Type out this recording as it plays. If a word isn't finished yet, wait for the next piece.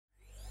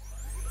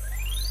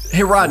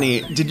Hey,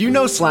 Rodney, did you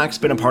know Slack's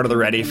been a part of the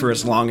Ready for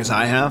as long as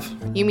I have?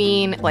 You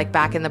mean like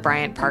back in the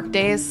Bryant Park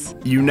days?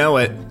 You know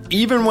it.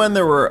 Even when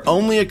there were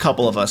only a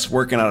couple of us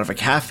working out of a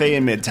cafe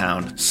in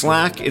Midtown,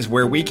 Slack is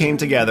where we came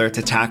together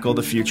to tackle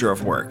the future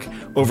of work.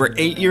 Over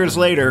 8 years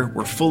later,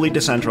 we're fully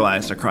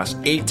decentralized across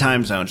 8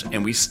 time zones,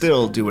 and we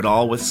still do it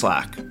all with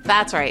Slack.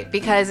 That's right,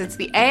 because it's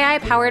the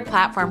AI-powered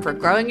platform for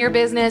growing your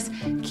business,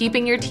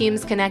 keeping your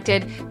teams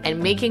connected, and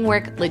making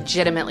work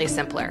legitimately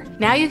simpler.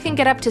 Now you can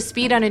get up to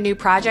speed on a new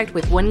project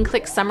with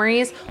one-click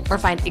summaries or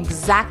find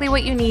exactly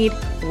what you need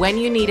when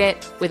you need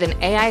it with an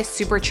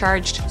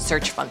AI-supercharged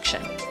search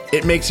function.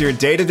 It makes your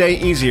day-to-day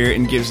easier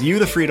and gives you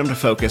the freedom to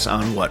focus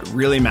on what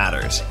really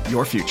matters,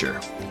 your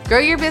future. Grow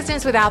your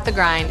business without the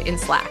grind in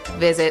Slack.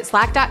 Visit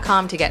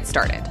slack.com to get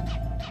started.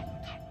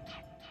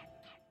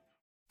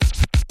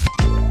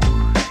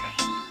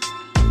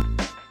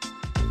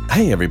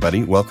 Hey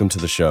everybody, welcome to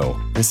the show.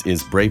 This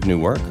is Brave New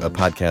Work, a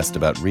podcast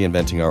about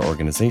reinventing our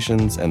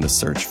organizations and the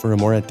search for a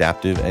more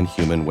adaptive and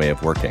human way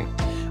of working.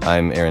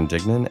 I'm Aaron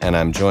Dignan, and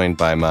I'm joined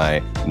by my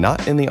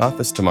not in the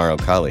office tomorrow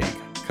colleague,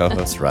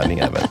 co-host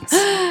Rodney Evans.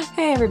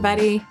 Hey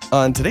everybody.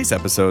 On today's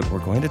episode, we're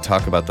going to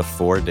talk about the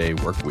 4-day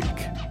work week.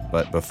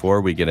 But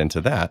before we get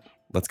into that,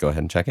 let's go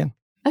ahead and check in.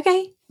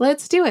 Okay,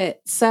 let's do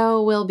it.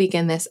 So we'll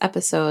begin this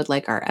episode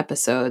like our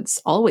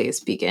episodes always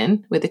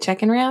begin with a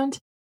check-in round.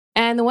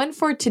 And the one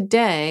for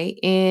today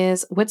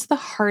is, what's the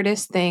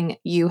hardest thing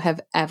you have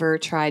ever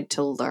tried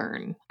to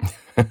learn?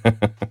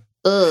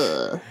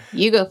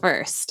 You go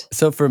first.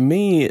 So for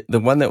me, the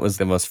one that was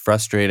the most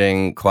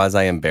frustrating,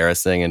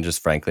 quasi-embarrassing, and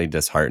just frankly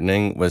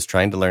disheartening was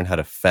trying to learn how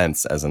to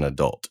fence as an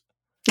adult.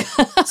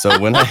 So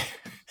when I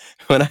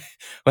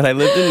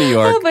lived in New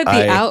York, but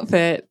the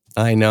outfit.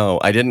 I know.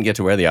 I didn't get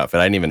to wear the outfit.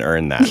 I didn't even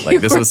earn that. Like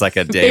this was like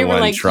a day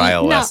one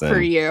trial lesson. Not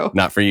for you.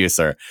 Not for you,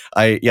 sir.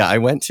 I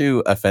went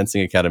to a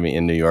fencing academy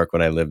in New York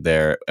when I lived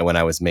there, and when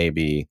I was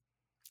maybe,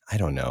 I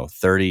don't know,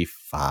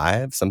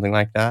 35, something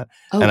like that.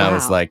 Oh, and wow. I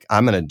was like,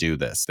 I'm going to do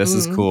this. This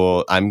is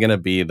cool. I'm going to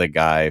be the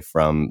guy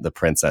from The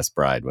Princess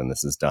Bride when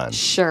this is done.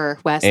 Sure,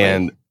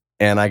 Wesley.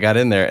 And I got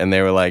in there and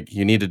they were like,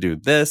 you need to do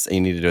this and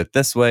you need to do it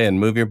this way and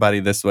move your body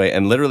this way.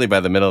 And literally by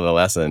the middle of the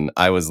lesson,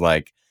 I was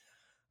like,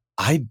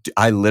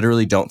 I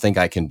literally don't think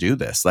I can do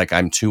this. Like,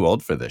 I'm too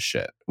old for this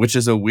shit, which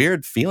is a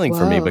weird feeling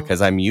for me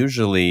because I'm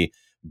usually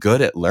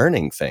good at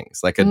learning things,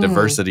 like a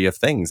diversity of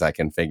things I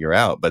can figure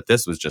out. But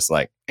this was just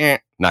like,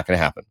 not going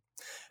to happen.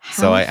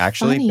 So I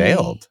actually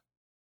bailed.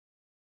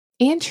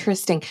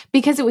 Interesting.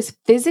 Because it was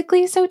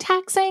physically so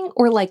taxing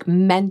or like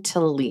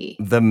mentally?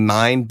 The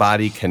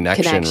mind-body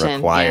connection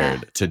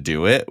required to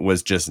do it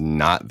was just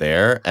not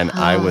there. And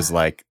I was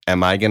like,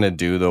 am I going to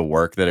do the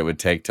work that it would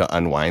take to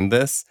unwind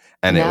this?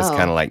 And it was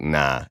kind of like,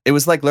 nah. It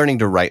was like learning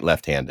to write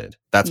left-handed.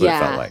 That's what it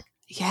felt like.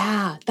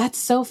 Yeah, that's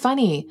so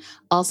funny.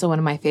 Also, one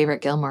of my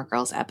favorite Gilmore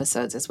Girls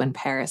episodes is when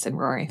Paris and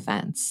Rory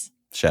fence.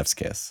 Chef's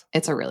kiss.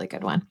 It's a really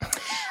good one.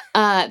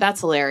 That's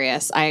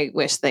hilarious. I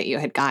wish that you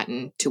had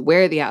gotten to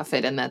wear the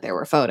outfit and that there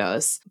were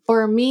photos.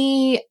 For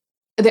me,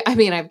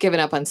 I've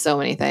given up on so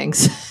many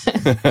things.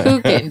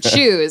 Who can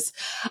choose?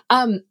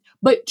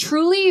 But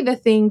truly the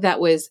thing that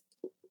was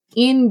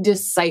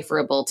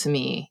indecipherable to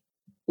me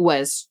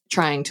was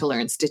trying to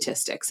learn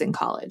statistics in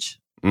college.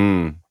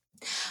 I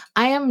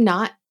am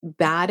not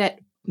bad at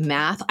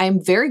math.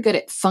 I'm very good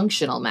at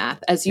functional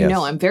math. As you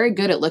know, I'm very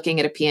good at looking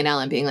at a P&L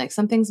and being like,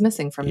 something's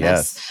missing from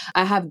this.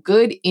 I have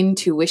good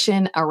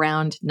intuition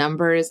around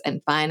numbers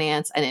and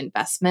finance and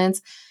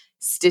investments.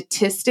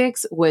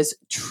 Statistics was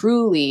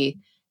truly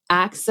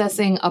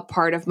accessing a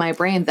part of my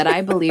brain that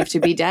I believe to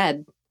be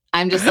dead.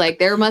 I'm just like,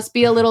 there must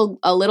be a little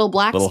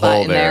black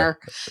spot in there.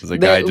 There's a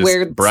guy just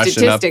where brushing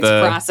statistics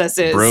up the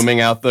processes, brooming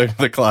out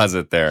the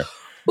closet there.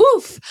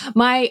 Oof.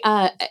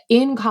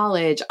 In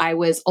college, I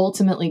was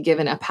ultimately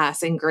given a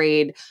passing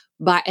grade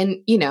and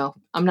you know,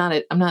 I'm not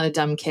a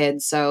dumb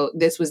kid. So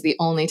this was the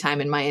only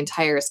time in my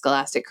entire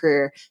scholastic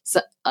career,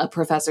 a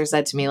professor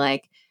said to me,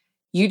 like,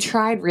 you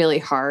tried really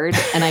hard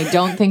and I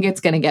don't think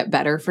it's going to get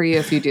better for you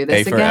if you do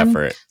this again.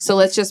 Effort. So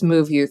let's just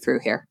move you through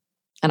here.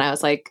 And I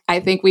was like, I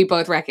think we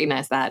both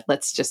recognize that.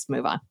 Let's just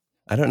move on.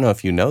 I don't know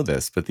if you know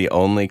this, but the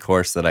only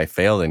course that I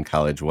failed in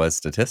college was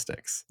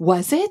statistics.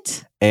 Was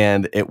it?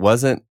 And it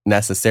wasn't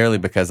necessarily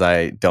because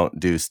I don't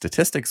do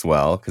statistics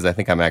well, because I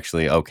think I'm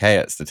actually okay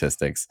at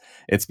statistics.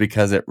 It's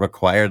because it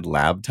required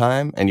lab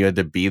time and you had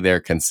to be there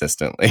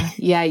consistently.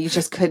 Yeah, you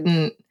just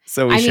couldn't.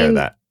 So we share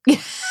that. We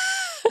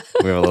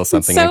have a little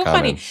something in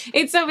common.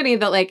 It's so funny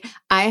that like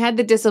I had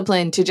the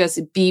discipline to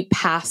just be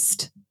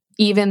passed,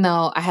 even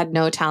though I had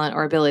no talent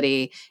or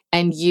ability,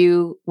 and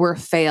you were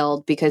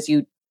failed because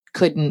you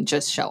couldn't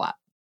just show up.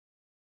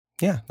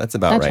 Yeah, that's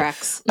about right.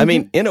 Tracks. I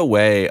mean, in a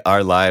way,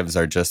 our lives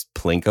are just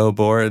Plinko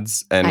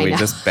boards, and we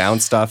just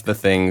bounced off the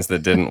things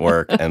that didn't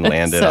work and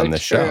landed on the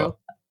show.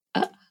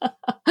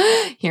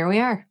 Here we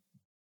are.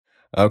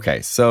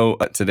 Okay, so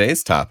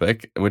today's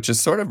topic, which is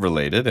sort of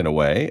related in a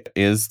way,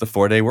 is the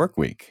 4-day work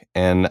week.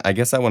 And I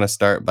guess I want to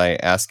start by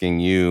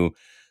asking you,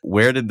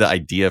 where did the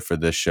idea for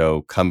this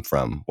show come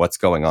from? What's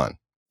going on?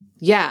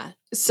 Yeah.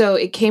 So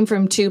it came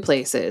from two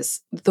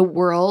places, the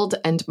world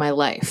and my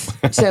life.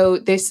 So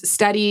this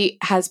study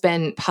has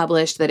been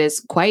published that is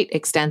quite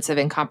extensive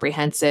and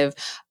comprehensive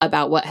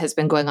about what has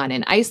been going on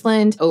in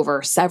Iceland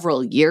over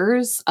several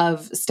years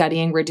of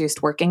studying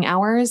reduced working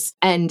hours.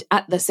 And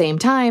at the same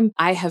time,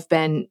 I have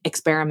been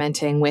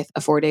experimenting with a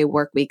 4-day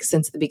work week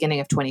since the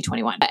beginning of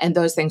 2021. And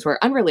those things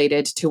were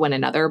unrelated to one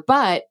another,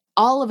 but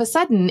all of a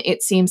sudden,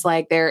 it seems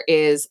like there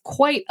is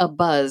quite a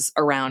buzz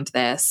around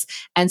this.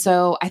 And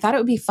so I thought it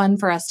would be fun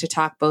for us to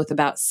talk both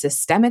about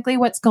systemically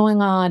what's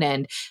going on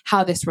and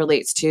how this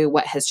relates to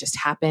what has just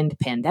happened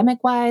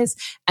pandemic-wise,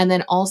 and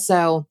then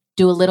also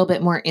do a little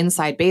bit more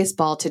inside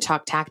baseball to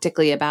talk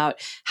tactically about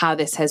how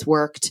this has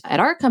worked at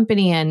our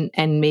company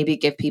and maybe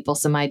give people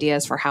some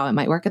ideas for how it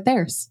might work at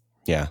theirs.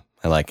 Yeah,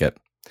 I like it.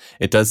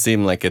 It does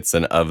seem like it's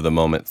an of the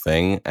moment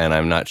thing, and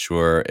I'm not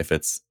sure if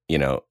it's,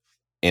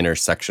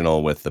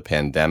 intersectional with the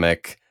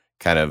pandemic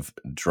kind of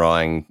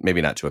drawing,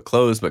 maybe not to a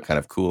close, but kind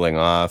of cooling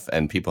off.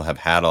 And people have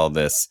had all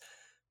this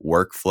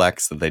work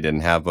flex that they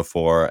didn't have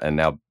before. And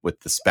now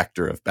with the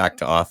specter of back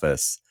to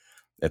office,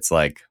 it's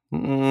like,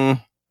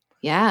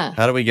 yeah,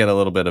 how do we get a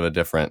little bit of a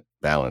different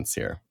balance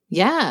here?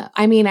 Yeah.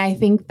 I mean, I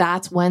think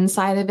that's one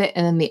side of it.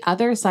 And then the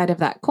other side of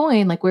that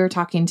coin, like we were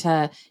talking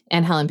to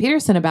Anne Helen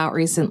Peterson about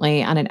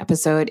recently on an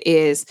episode,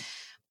 is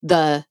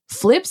the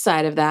flip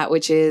side of that,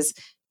 which is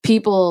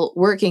people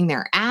working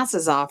their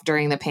asses off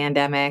during the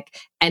pandemic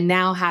and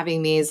now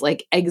having these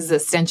like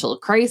existential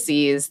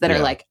crises that are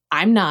like,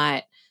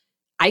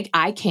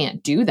 I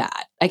can't do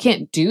that. I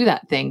can't do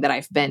that thing that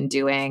I've been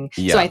doing.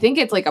 Yeah. So I think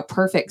it's like a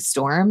perfect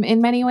storm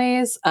in many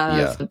ways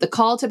of the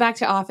call to back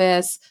to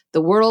office,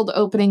 the world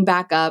opening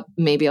back up,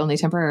 maybe only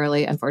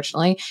temporarily,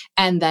 unfortunately,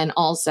 and then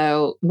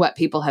also what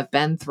people have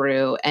been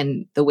through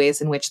and the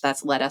ways in which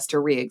that's led us to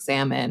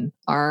re-examine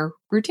our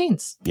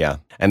routines. Yeah.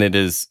 And it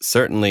is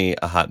certainly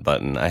a hot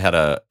button. I had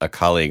a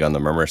colleague on the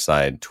Murmur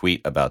side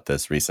tweet about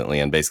this recently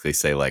and basically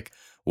say, like,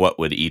 what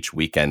would each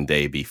weekend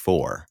day be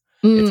for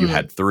if you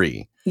had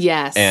 3?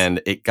 Yes.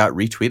 And it got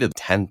retweeted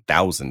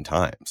 10,000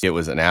 times. It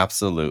was an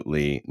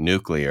absolutely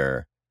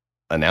nuclear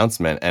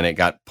announcement, and it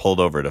got pulled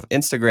over to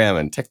Instagram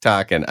and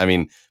TikTok. And I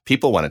mean,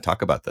 people want to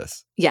talk about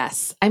this.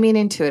 Yes. I mean,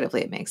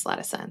 intuitively, it makes a lot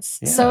of sense.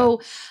 Yeah.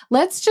 So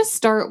let's just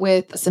start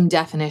with some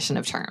definition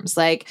of terms.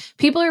 Like,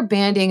 people are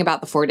bandying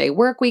about the 4-day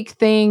work week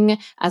thing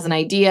as an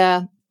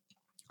idea.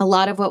 A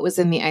lot of what was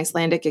in the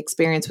Icelandic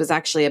experience was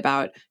actually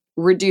about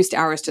reduced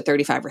hours to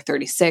 35 or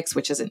 36,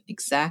 which isn't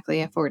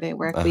exactly a 4-day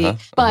work week,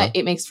 but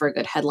it makes for a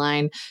good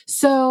headline.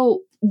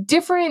 So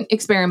different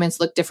experiments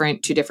look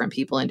different to different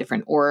people in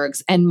different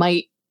orgs and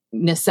might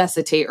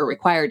necessitate or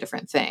require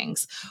different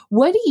things.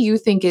 What do you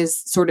think is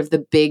sort of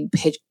the big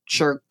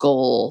picture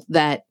goal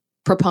that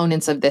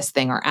proponents of this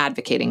thing are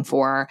advocating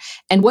for?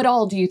 And what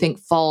all do you think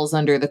falls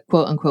under the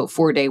quote unquote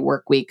 4-day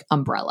work week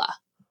umbrella?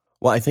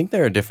 Well, I think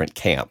there are different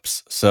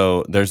camps.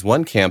 So there's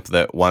one camp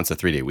that wants a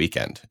 3-day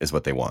weekend is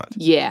what they want.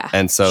 Yeah.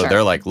 And so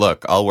they're like,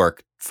 look, I'll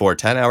work 4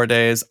 10-hour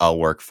days. I'll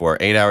work 4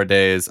 8-hour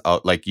days.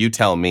 Like, you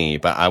tell me,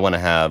 but I want to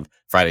have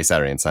Friday,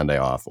 Saturday, and Sunday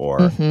off,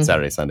 or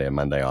Saturday, Sunday, and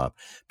Monday off,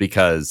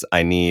 because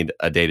I need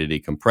a day to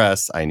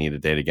decompress. I need a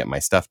day to get my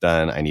stuff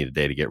done. I need a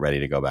day to get ready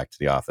to go back to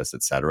the office,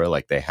 etc.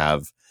 Like, they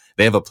have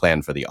a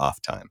plan for the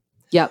off time.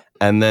 Yep.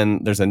 And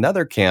then there's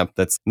another camp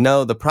that's,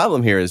 no, the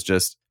problem here is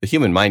just the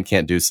human mind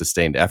can't do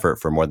sustained effort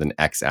for more than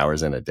X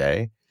hours in a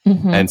day.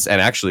 And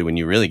actually, when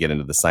you really get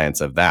into the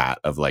science of that,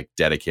 of like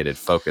dedicated,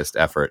 focused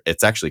effort,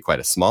 it's actually quite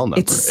a small number.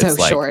 It's so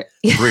like short.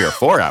 3 or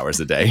 4 hours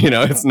a day.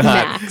 It's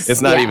not,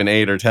 it's not even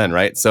 8 or 10,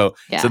 right? So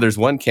there's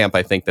one camp,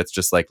 I think, that's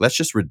just like, let's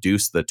just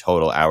reduce the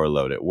total hour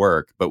load at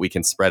work, but we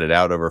can spread it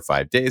out over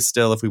 5 days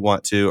still if we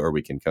want to, or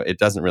we can, it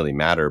doesn't really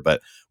matter.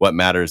 But what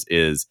matters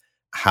is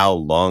how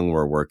long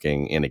we're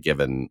working in a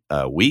given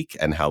week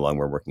and how long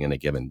we're working in a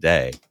given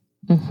day.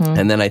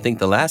 And then I think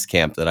the last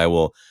camp that I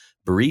will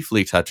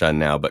briefly touch on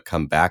now, but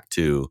come back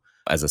to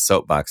as a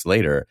soapbox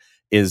later,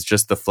 is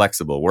just the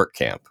flexible work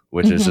camp,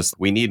 which is just,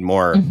 we need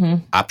more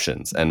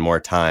options and more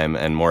time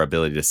and more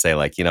ability to say,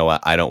 like, you know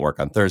what, I don't work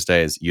on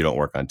Thursdays, you don't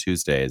work on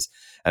Tuesdays.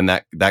 And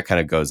that kind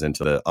of goes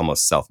into the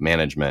almost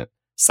self-management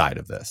side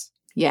of this.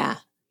 Yeah.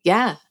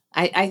 Yeah.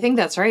 I think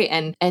that's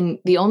right. And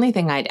the only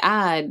thing I'd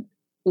add,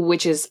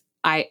 which is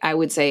I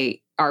would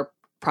say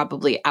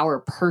probably our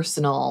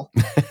personal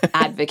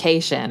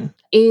advocation,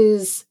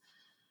 is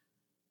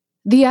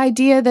the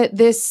idea that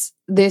this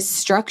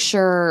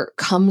structure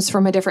comes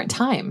from a different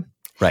time.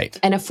 Right.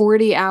 And a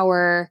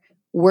 40-hour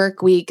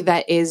work week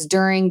that is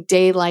during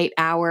daylight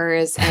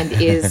hours and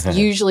is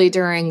usually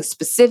during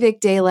specific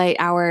daylight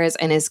hours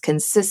and is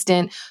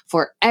consistent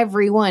for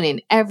everyone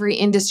in every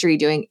industry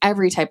doing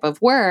every type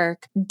of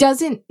work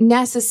doesn't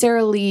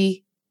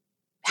necessarily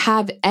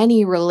have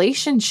any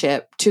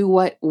relationship to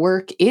what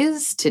work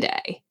is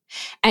today.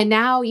 And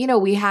now,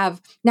 we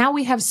have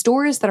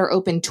stores that are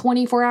open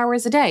 24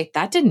 hours a day.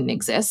 That didn't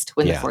exist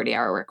when the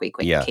 40-hour work week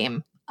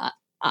came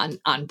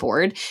on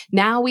board.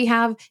 Now we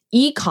have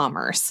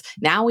e-commerce.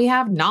 Now we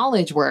have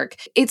knowledge work.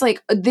 It's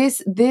like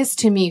this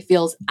to me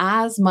feels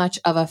as much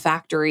of a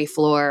factory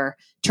floor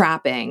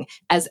trapping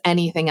as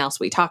anything else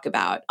we talk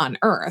about on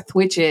Earth,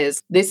 which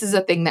is this is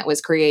a thing that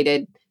was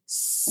created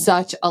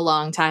such a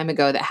long time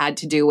ago that had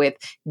to do with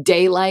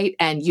daylight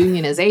and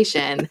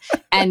unionization.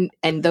 and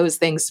those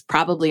things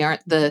probably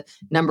aren't the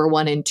number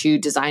 1 and 2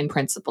 design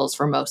principles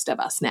for most of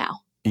us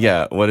now.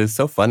 Yeah, what is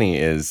so funny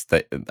is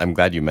that I'm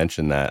glad you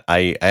mentioned that.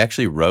 I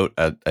actually wrote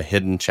a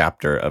hidden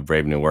chapter of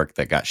Brave New Work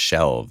that got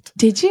shelved.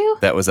 Did you?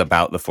 That was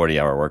about the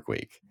 40-hour work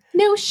week.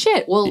 No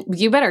shit. Well,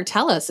 you better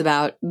tell us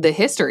about the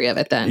history of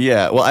it then.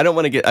 Yeah, well, I don't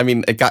want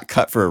to it got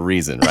cut for a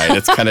reason, right?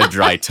 It's kind of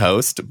dry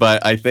toast,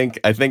 but I think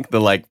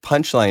the like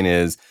punchline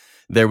is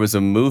there was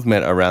a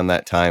movement around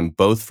that time,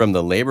 both from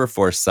the labor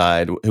force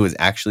side, who was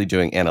actually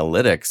doing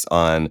analytics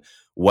on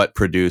what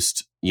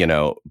produced,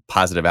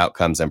 positive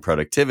outcomes and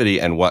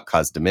productivity and what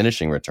caused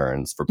diminishing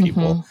returns for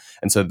people. Mm-hmm.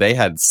 And so they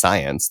had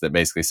science that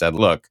basically said,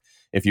 look,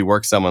 if you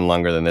work someone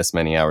longer than this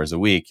many hours a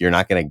week, you're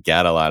not going to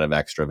get a lot of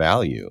extra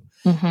value.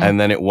 Mm-hmm. And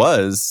then it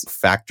was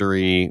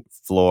factory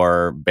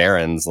floor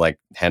barons like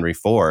Henry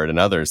Ford and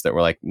others that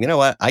were like, you know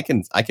what, I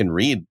can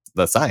read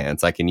the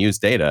science, I can use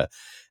data.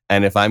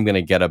 And if I'm going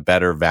to get a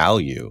better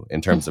value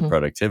in terms mm-hmm. of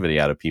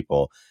productivity out of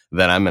people,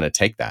 then I'm going to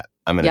take that.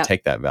 I'm going to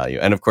take that value.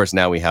 And of course,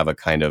 now we have a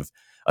kind of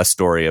a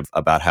story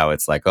about how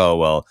it's like, oh,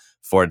 well,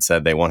 Ford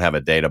said they won't have a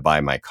day to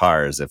buy my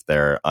cars if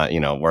they're,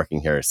 working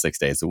here 6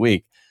 days a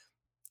week.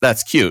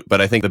 That's cute.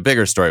 But I think the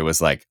bigger story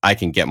was like, I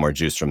can get more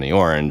juice from the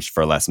orange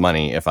for less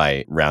money if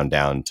I round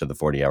down to the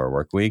 40-hour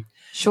work week.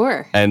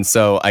 Sure. And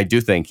so I do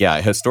think,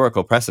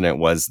 historical precedent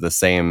was the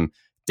same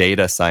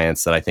data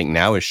science that I think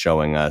now is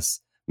showing us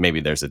maybe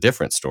there's a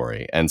different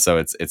story. And so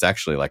it's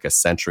actually like a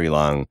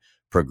century-long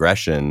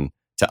progression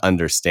to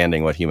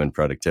understanding what human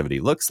productivity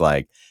looks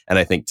like. And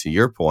I think to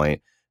your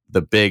point,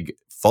 the big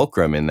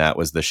fulcrum in that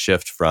was the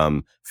shift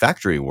from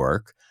factory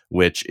work,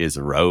 which is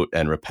rote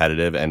and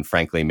repetitive and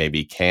frankly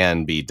maybe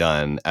can be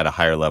done at a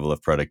higher level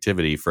of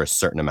productivity for a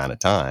certain amount of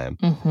time,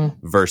 mm-hmm.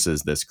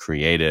 versus this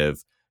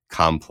creative,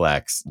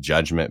 complex,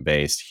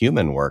 judgment-based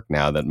human work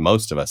now that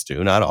most of us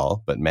do, not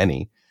all, but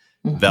many,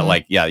 mm-hmm.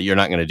 that you're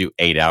not going to do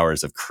 8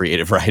 hours of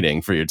creative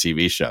writing for your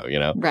TV show,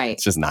 Right.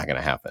 It's just not going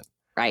to happen.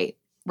 Right.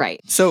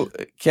 So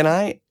can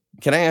I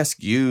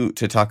ask you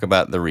to talk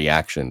about the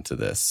reaction to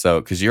this?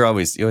 So, because you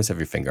always have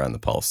your finger on the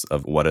pulse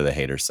of what are the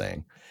haters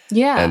saying?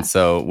 Yeah. And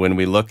so when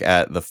we look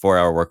at the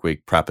 4-hour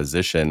workweek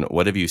proposition,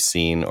 what have you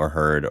seen or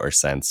heard or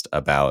sensed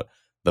about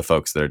the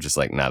folks that are just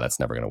like, nah, that's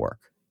never going to work?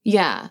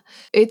 Yeah.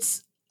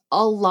 It's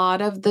a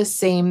lot of the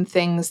same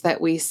things that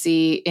we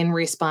see in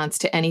response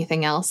to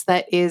anything else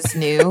that is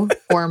new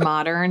or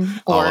modern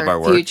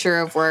or future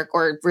of work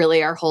or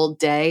really our whole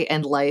day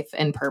and life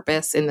and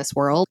purpose in this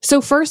world.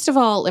 So first of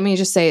all, let me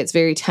just say it's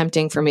very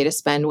tempting for me to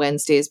spend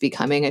Wednesdays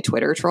becoming a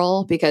Twitter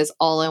troll because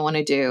all I want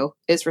to do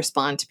is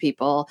respond to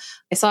people.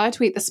 I saw a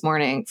tweet this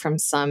morning from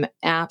some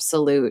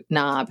absolute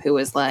knob who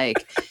was like,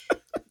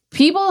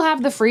 people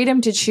have the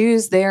freedom to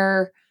choose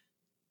their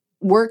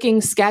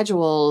working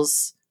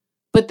schedules,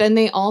 but then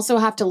they also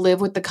have to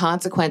live with the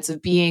consequence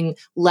of being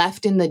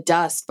left in the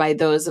dust by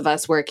those of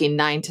us working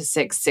 9 to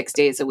 6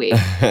 days a week.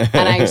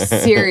 And I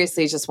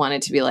seriously just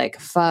wanted to be like,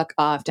 fuck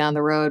off down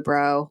the road,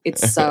 bro.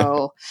 It's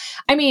so,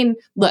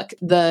 look,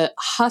 the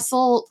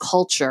hustle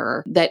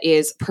culture that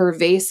is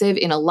pervasive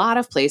in a lot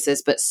of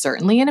places, but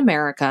certainly in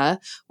America,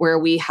 where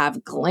we have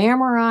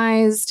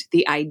glamorized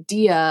the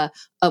idea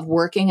of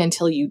working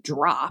until you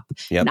drop,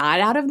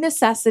 not out of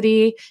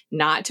necessity,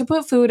 not to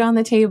put food on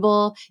the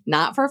table,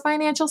 not for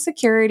financial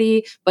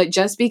security, but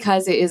just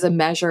because it is a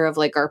measure of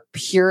like our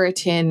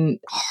Puritan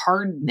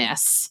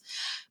hardness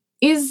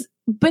is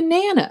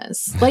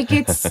bananas. Like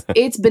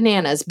it's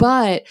bananas.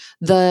 But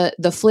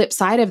the flip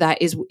side of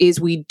that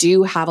is we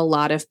do have a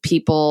lot of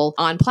people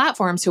on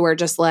platforms who are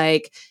just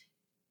like,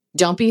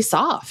 don't be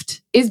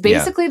soft is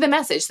basically the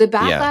message. The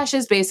backlash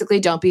is basically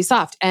don't be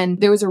soft. And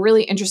there was a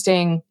really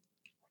interesting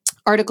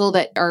article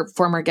that our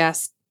former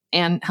guest,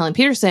 Anne Helen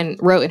Peterson,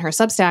 wrote in her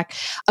Substack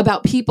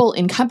about people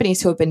in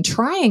companies who have been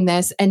trying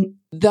this. And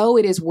though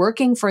it is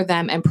working for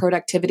them and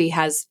productivity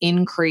has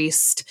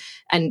increased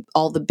and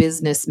all the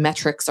business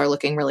metrics are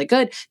looking really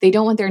good, they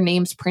don't want their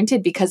names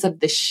printed because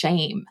of the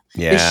shame.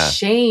 The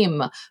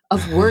shame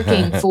of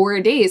working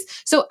 4 days.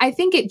 So I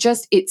think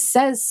it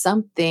says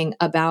something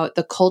about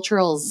the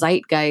cultural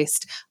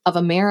zeitgeist of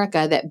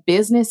America that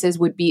businesses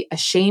would be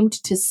ashamed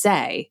to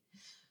say,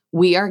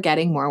 we are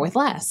getting more with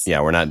less.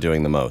 Yeah, we're not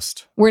doing the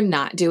most. We're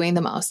not doing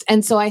the most.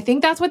 And so I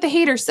think that's what the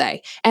haters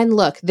say. And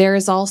look, there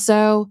is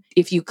also,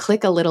 if you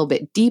click a little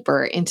bit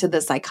deeper into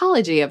the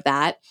psychology of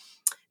that,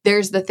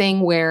 there's the thing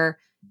where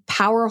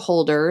power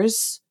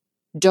holders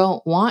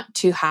don't want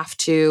to have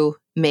to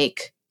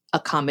make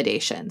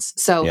accommodations.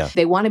 So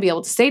they want to be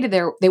able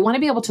to they want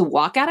to be able to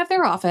walk out of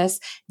their office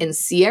and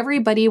see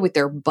everybody with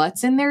their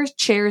butts in their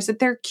chairs at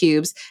their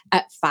cubes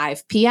at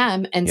 5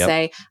 p.m. and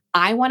say,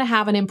 I want to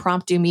have an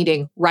impromptu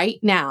meeting right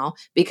now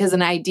because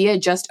an idea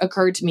just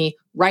occurred to me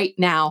right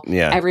now.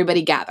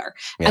 Everybody gather.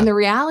 And the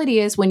reality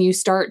is when you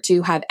start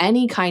to have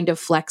any kind of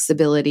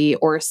flexibility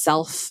or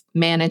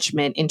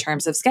self-management in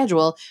terms of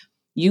schedule,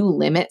 you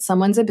limit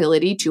someone's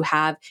ability to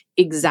have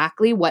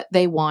exactly what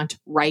they want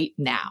right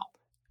now.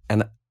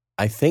 And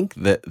I think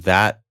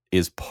that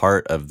is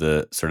part of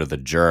the sort of the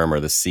germ or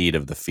the seed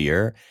of the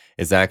fear,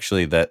 is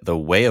actually that the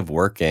way of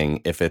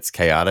working, if it's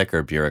chaotic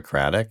or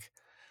bureaucratic,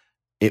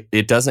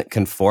 it doesn't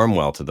conform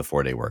well to the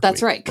 4-day work week.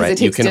 That's right, because it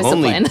takes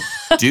discipline. You can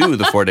only do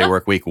the 4-day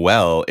work week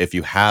well if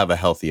you have a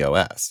healthy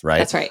OS, right?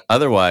 That's right.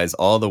 Otherwise,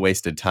 all the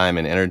wasted time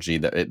and energy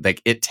that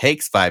it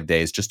takes 5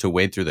 days just to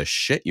wade through the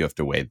shit you have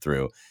to wade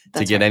through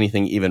to get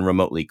anything even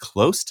remotely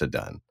close to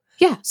done.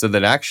 Yeah. So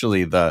that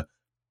actually the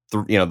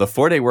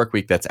 4-day work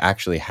week that's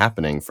actually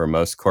happening for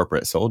most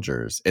corporate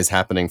soldiers is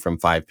happening from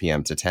 5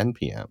 p.m. to 10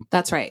 p.m.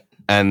 That's right.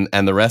 And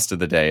the rest of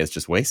the day is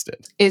just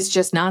wasted. It's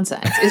just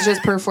nonsense. It's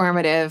just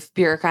performative,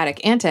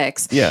 bureaucratic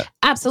antics. Yeah.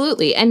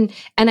 Absolutely. And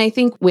I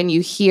think when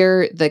you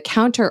hear the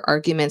counter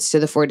arguments to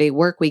the 4-day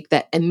work week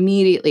that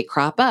immediately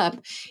crop up,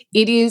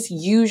 it is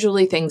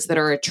usually things that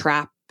are a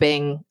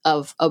trapping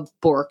of a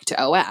borked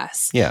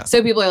OS. Yeah.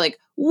 So people are like,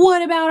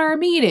 what about our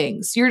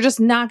meetings? You're just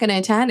not going to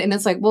attend? And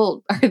it's like,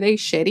 well, are they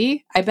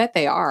shitty? I bet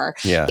they are.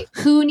 Yeah.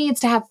 Who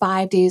needs to have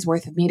 5 days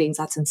worth of meetings?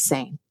 That's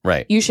insane.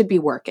 Right. You should be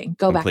working.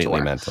 Go back to work.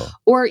 Completely mental.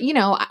 Or,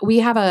 we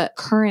have a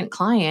current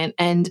client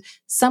and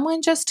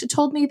someone just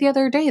told me the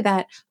other day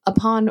that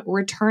upon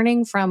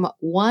returning from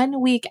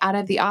 1 week out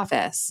of the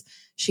office,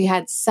 she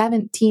had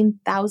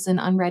 17,000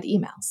 unread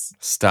emails.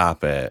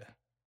 Stop it.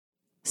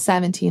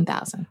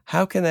 17,000.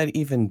 How can that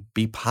even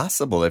be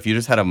possible if you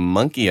just had a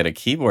monkey at a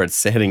keyboard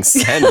hitting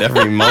send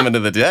every moment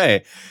of the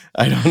day?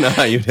 I don't know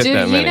how you did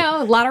that many.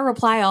 A lot of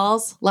reply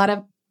alls, a lot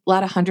of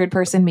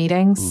 100-person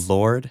meetings.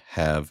 Lord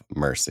have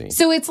mercy.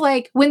 So it's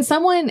like when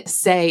someone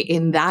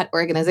in that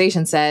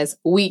organization says,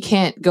 we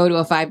can't go to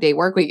a 5-day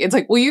work week, it's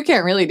like, well, you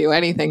can't really do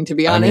anything, to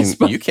be honest.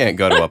 You can't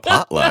go to a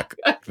potluck.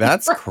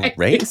 That's right.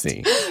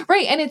 Crazy.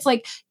 Right. And it's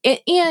like,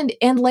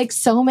 and like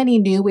so many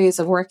new ways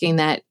of working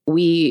that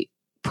we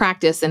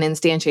practice and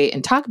instantiate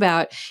and talk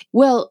about,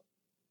 well,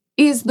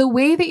 is the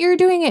way that you're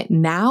doing it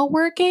now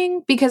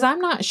working? Because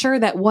I'm not sure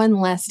that one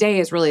less day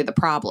is really the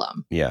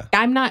problem. Yeah.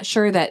 I'm not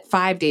sure that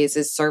 5 days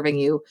is serving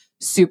you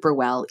super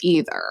well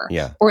either.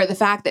 Yeah. Or the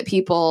fact that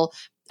people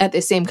at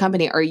the same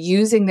company are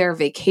using their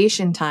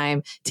vacation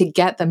time to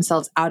get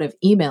themselves out of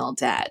email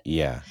debt.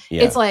 Yeah.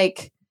 It's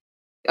like,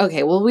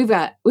 okay, well, we've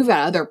got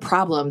other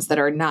problems that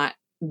are not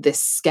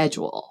this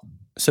schedule.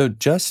 So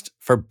just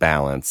for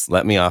balance,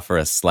 let me offer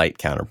a slight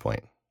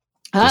counterpoint.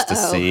 Just to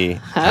see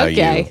how you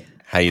dance.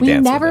 We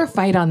never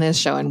fight on this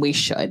show, and we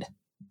should.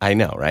 I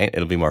know, right?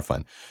 It'll be more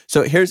fun.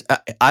 So here's,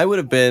 I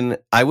would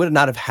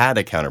not have had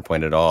a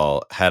counterpoint at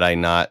all had I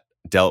not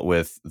dealt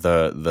with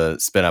the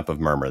spin up of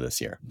Murmur this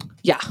year.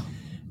 Yeah.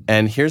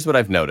 And here's what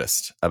I've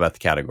noticed about the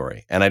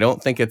category. And I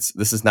don't think this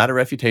is not a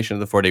refutation of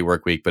the 4-day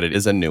work week, but it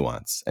is a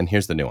nuance. And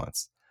here's the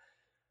nuance.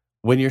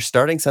 When you're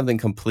starting something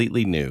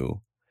completely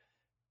new,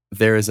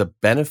 there is a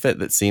benefit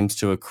that seems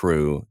to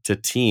accrue to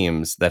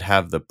teams that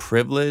have the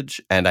privilege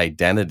and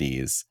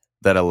identities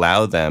that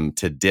allow them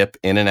to dip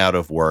in and out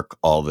of work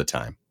all the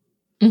time.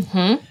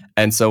 Mm-hmm.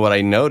 And so what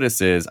I notice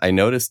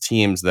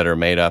teams that are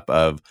made up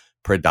of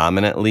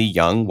predominantly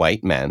young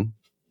white men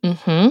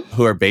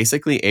who are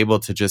basically able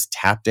to just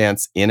tap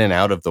dance in and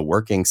out of the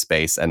working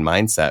space and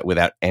mindset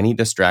without any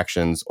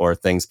distractions or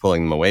things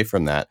pulling them away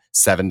from that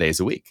 7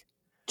 days a week.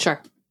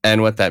 Sure.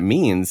 And what that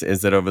means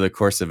is that over the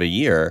course of a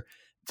year,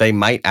 they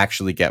might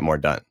actually get more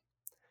done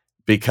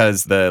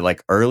because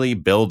the early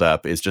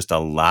buildup is just a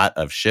lot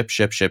of ship.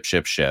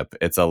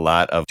 It's a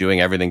lot of doing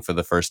everything for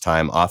the first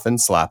time, often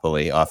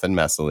sloppily, often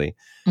messily.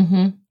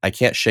 Mm-hmm. I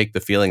can't shake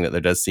the feeling that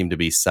there does seem to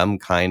be some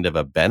kind of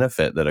a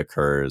benefit that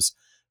occurs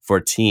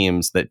for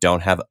teams that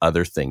don't have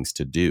other things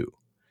to do.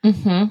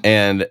 Mm-hmm.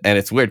 And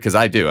it's weird because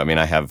I do. I mean,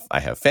 I have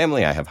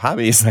family, I have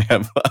hobbies, I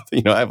have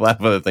I have a lot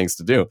of other things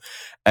to do,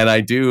 and I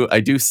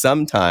do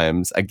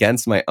sometimes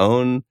against my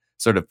own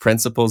sort of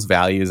principles,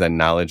 values, and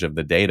knowledge of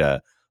the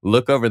data,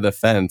 look over the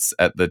fence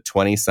at the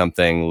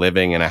 20-something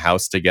living in a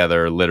house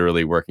together,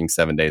 literally working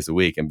 7 days a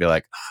week, and be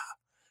like,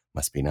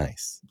 must be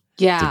nice,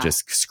 to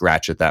just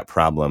scratch at that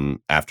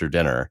problem after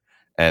dinner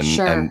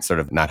and sort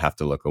of not have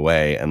to look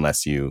away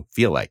unless you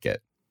feel like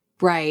it.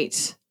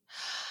 Right.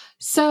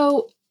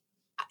 So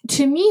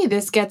to me,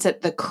 this gets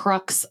at the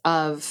crux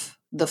of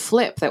the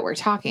flip that we're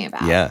talking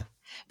about. Yeah.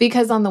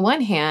 Because on the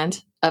one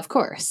hand, of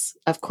course,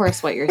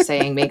 what you're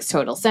saying makes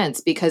total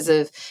sense because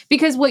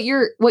what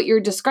you're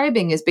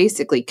describing is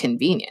basically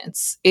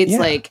convenience. It's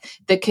like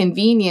the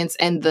convenience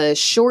and the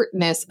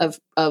shortness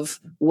of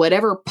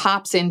whatever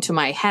pops into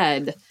my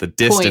head. The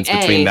distance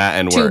between that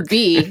and work. To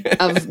B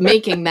of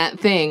making that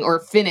thing or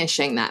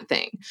finishing that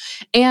thing.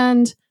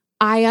 And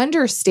I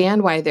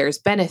understand why there's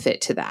benefit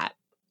to that.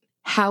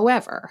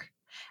 However,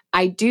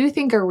 I do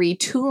think a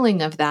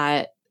retooling of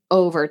that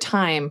over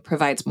time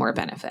provides more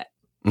benefit.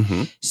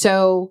 Mm-hmm.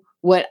 So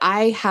what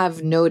I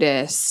have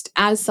noticed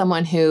as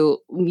someone who,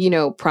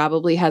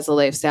 probably has a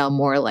lifestyle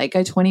more like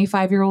a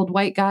 25-year-old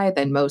white guy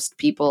than most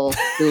people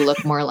who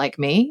look more like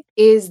me,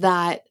 is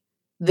that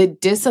the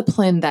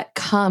discipline that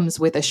comes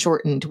with a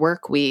shortened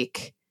work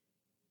week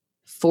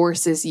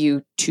forces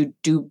you to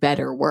do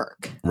better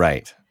work.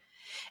 Right.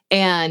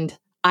 And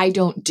I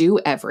don't do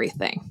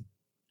everything.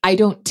 I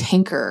don't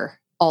tinker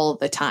all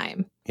the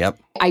time. Yep.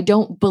 I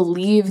don't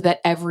believe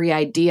that every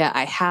idea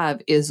I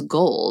have is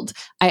gold.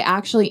 I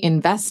actually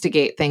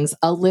investigate things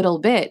a little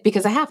bit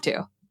because I have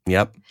to.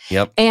 Yep.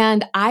 Yep.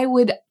 And I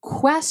would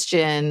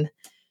question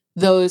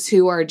those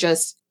who are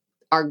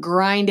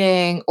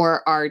grinding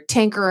or are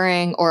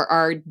tinkering or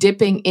are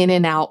dipping in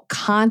and out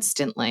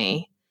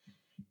constantly.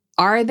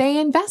 Are they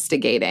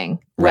investigating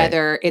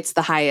whether it's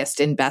the highest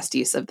and best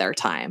use of their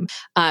time?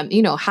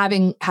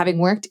 Having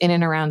worked in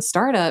and around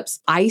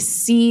startups, I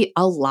see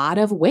a lot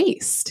of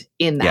waste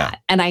in that. Yeah.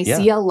 And I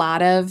see a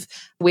lot of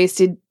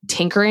wasted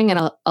tinkering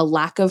and a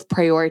lack of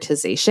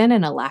prioritization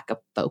and a lack of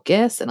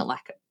focus and a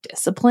lack of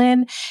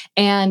discipline.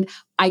 And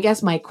I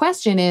guess my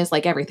question is,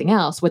 like everything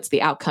else, what's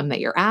the outcome that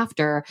you're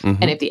after?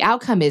 Mm-hmm. And if the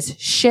outcome is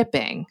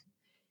shipping,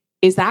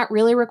 is that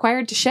really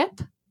required to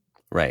ship?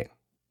 Right.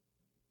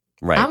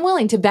 Right. I'm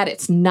willing to bet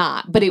it's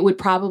not, but it would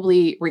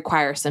probably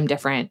require some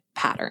different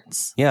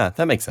patterns. Yeah,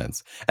 that makes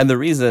sense.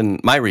 And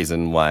my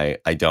reason why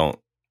I don't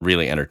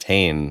really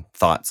entertain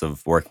thoughts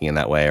of working in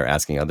that way or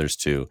asking others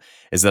to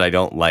is that I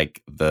don't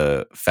like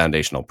the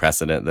foundational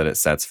precedent that it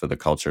sets for the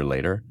culture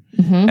later.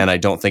 Mm-hmm. And I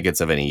don't think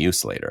it's of any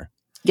use later.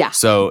 Yeah.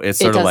 So it's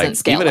sort of like,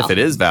 even well. if it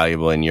is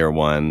valuable in year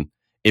one,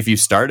 if you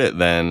start it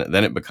then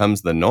it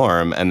becomes the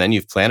norm. And then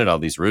you've planted all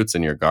these roots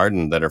in your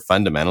garden that are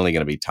fundamentally going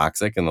to be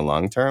toxic in the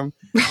long term.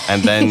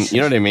 And then, you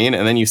know what I mean?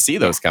 And then you see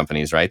those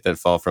companies, right, that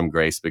fall from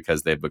grace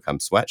because they've become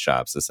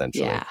sweatshops,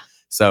 essentially. Yeah.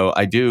 So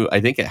I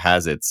think it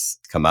has its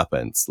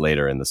comeuppance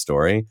later in the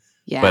story.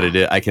 Yeah.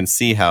 But I can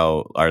see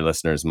how our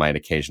listeners might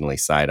occasionally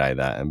side-eye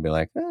that and be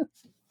like,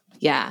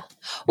 Yeah.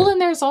 Well,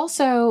 and there's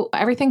also,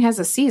 everything has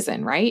a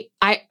season, right?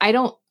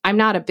 I'm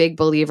not a big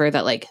believer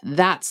that like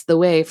that's the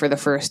way for the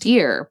first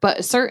year,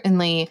 but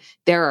certainly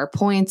there are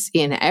points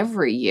in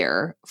every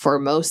year for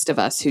most of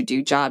us who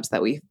do jobs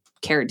that we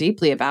care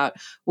deeply about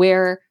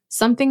where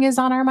something is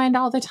on our mind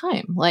all the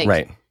time.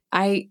 Like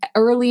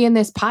early in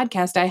this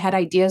podcast, I had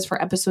ideas for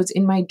episodes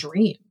in my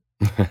dream.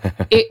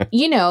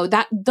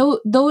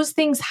 Those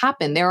things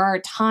happen. There are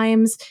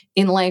times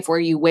in life where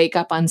you wake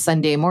up on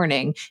Sunday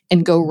morning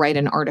and go write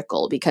an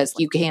article because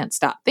you can't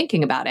stop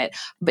thinking about it.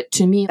 But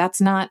to me,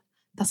 that's not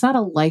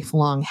a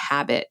lifelong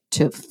habit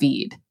to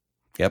feed.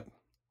 Yep.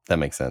 That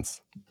makes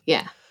sense.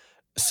 Yeah.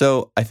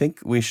 So I think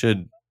we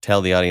should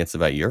tell the audience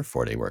about your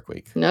 4-day work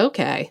week.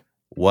 Okay.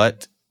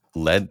 What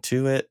led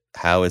to it?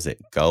 How is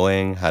it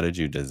going? How did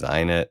you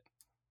design it?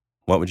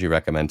 What would you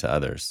recommend to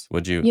others?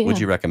 Would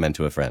you recommend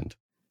to a friend?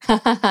 The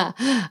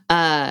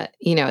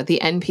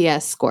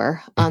NPS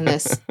score on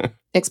this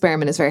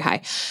experiment is very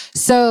high.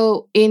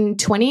 So in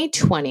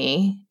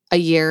 2020, a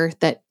year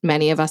that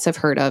many of us have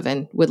heard of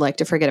and would like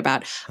to forget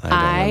about,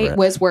 I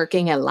was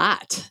working a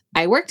lot.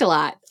 I worked a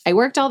lot. I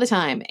worked all the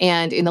time.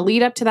 And in the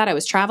lead up to that, I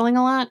was traveling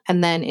a lot.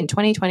 And then in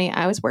 2020,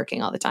 I was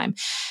working all the time.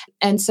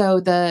 And so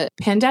the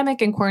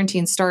pandemic and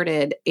quarantine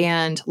started.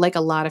 And like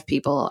a lot of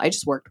people, I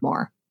just worked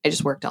more. I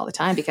just worked all the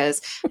time because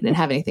I didn't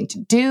have anything to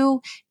do.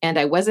 And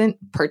I wasn't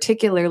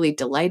particularly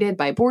delighted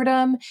by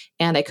boredom.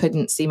 And I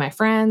couldn't see my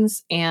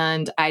friends.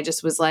 And I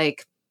just was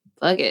like,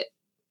 fuck it.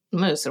 I'm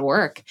going to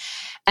work.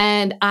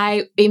 And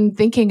I, in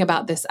thinking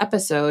about this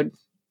episode,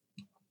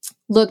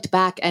 looked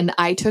back and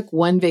I took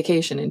one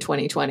vacation in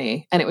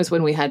 2020 and it was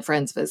when we had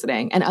friends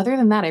visiting. And other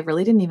than that, I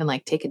really didn't even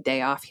take a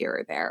day off here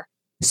or there.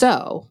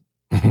 So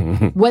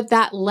what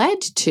that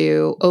led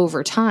to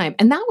over time,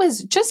 and that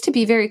was, just to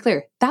be very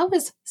clear, that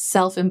was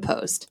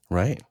self-imposed.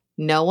 Right.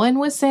 No one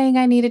was saying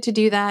I needed to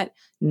do that.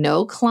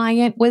 No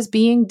client was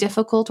being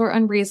difficult or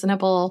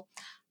unreasonable.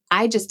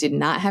 I just did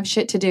not have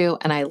shit to do,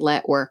 and I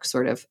let work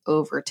sort of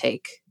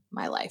overtake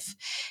my life.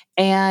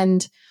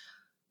 And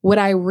what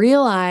I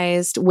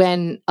realized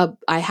when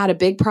I had a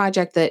big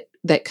project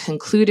that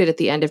concluded at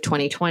the end of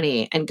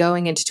 2020 and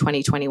going into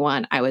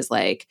 2021, I was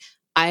like,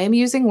 I am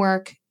using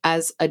work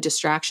as a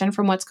distraction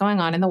from what's going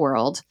on in the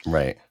world.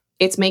 Right.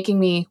 It's making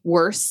me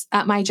worse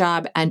at my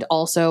job and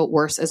also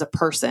worse as a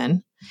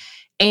person.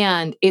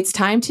 And it's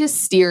time to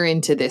steer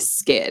into this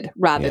skid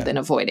rather than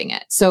avoiding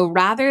it. So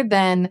rather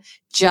than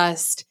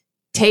just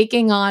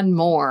taking on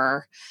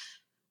more,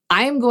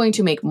 I am going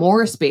to make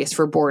more space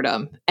for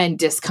boredom and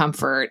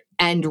discomfort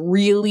and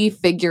really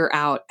figure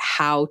out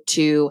how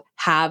to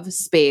have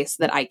space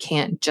that I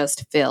can't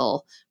just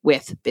fill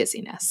with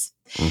busyness.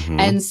 Mm-hmm.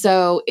 And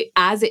so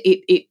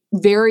it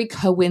very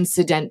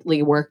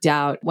coincidentally worked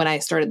out when I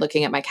started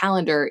looking at my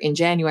calendar in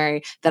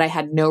January that I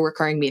had no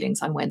recurring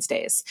meetings on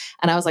Wednesdays.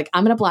 And I was like,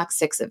 I'm going to block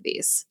 6 of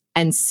these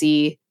and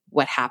see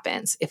what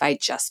happens if I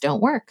just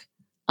don't work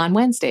on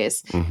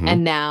Wednesdays. Mm-hmm.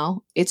 And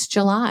now it's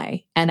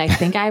July. And I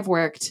think I've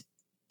worked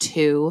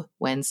 2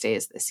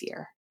 Wednesdays this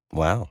year.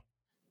 Wow.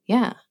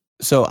 Yeah.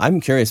 So I'm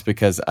curious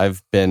because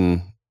I've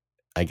been,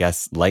 I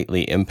guess,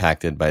 lightly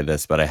impacted by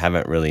this, but I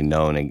haven't really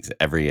known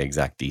every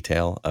exact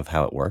detail of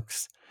how it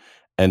works.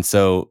 And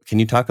so can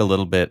you talk a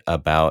little bit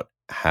about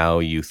how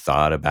you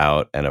thought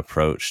about and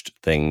approached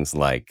things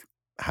like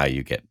how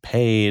you get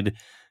paid,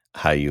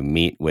 how you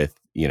meet with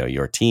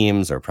your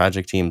teams or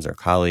project teams or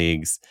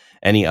colleagues?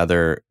 Any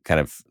other kind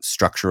of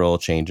structural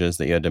changes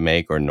that you had to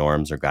make or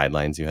norms or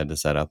guidelines you had to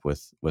set up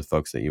with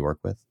folks that you work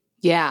with?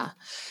 Yeah.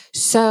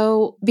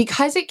 So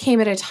because it came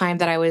at a time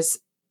that I was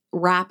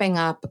wrapping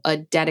up a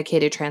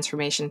dedicated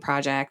transformation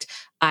project,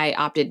 I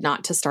opted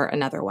not to start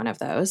another one of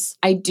those.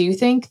 I do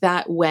think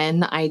that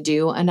when I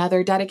do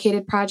another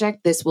dedicated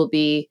project, this will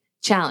be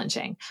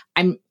challenging.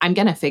 I'm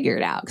going to figure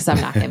it out because I'm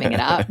not giving it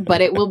up,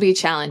 but it will be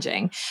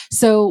challenging.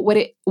 So what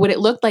it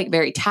looked like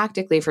very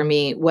tactically for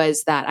me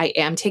was that I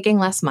am taking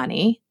less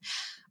money.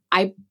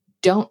 I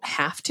don't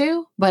have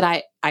to, but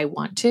I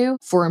want to.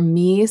 For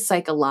me,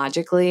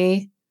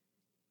 psychologically,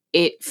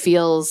 it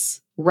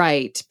feels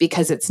right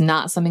because it's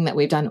not something that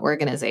we've done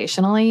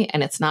organizationally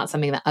and it's not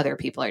something that other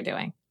people are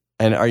doing.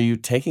 And are you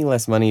taking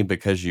less money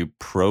because you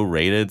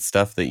prorated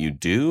stuff that you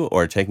do,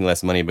 or taking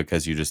less money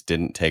because you just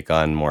didn't take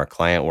on more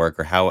client work,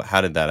 or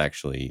how did that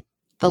actually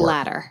The work?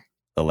 latter.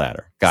 The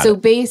latter. Got So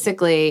it.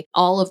 basically,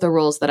 all of the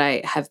roles that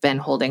I have been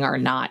holding are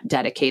not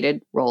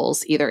dedicated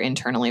roles, either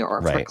internally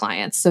or for Right.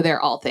 clients. So they're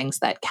all things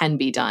that can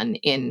be done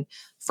in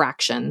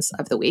fractions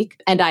of the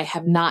week. And I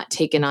have not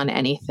taken on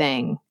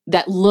anything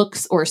that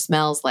looks or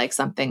smells like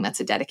something that's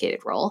a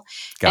dedicated role.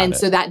 Got and it.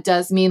 so that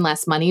does mean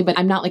less money, but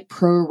I'm not like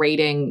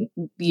prorating,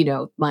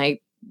 my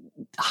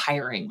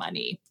hiring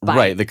money. By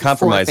Right. The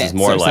compromise is 4/5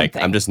 more or like,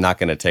 something. I'm just not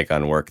going to take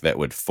on work that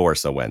would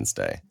force a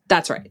Wednesday.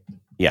 That's right.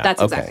 Yeah.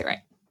 That's okay. exactly right.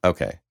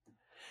 Okay.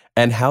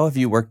 And how have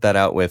you worked that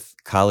out with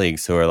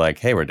colleagues who are like,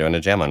 hey, we're doing a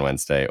jam on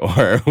Wednesday,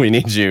 or we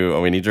need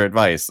your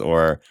advice,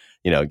 or,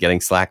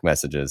 getting Slack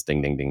messages,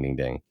 ding, ding, ding, ding,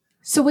 ding.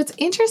 So what's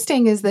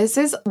interesting is this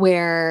is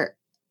where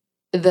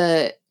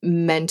the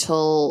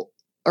mental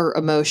or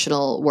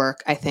emotional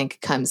work, I think,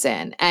 comes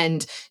in.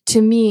 And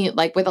to me,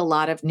 like with a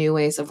lot of new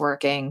ways of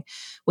working,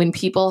 when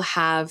people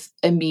have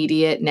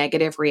immediate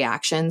negative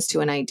reactions to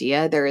an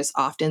idea, there is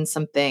often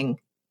something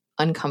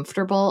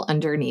uncomfortable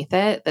underneath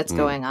it that's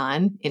going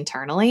on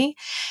internally.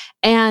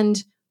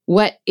 And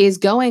what is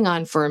going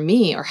on for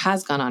me, or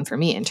has gone on for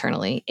me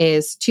internally,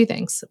 is two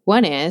things.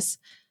 One is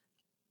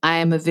I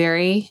am a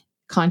very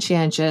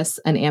conscientious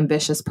and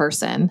ambitious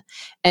person.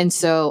 And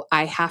so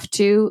I have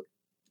to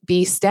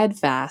be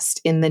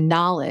steadfast in the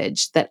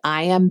knowledge that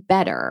I am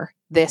better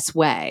this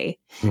way,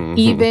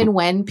 even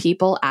when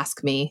people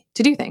ask me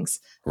to do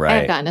things. Right. I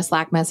have gotten a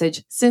Slack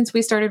message since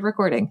we started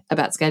recording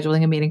about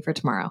scheduling a meeting for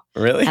tomorrow.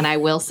 Really? And I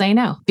will say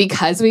no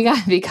because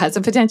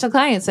a potential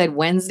client said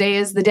Wednesday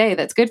is the day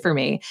that's good for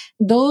me.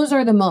 Those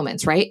are the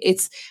moments, right?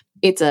 It's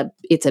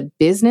a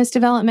business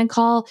development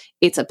call.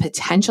 It's a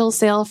potential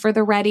sale for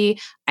the Ready.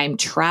 I'm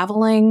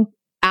traveling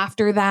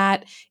after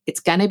that. It's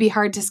going to be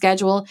hard to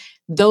schedule.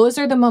 Those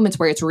are the moments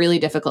where it's really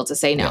difficult to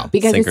say no,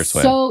 because sink or it's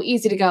swim. so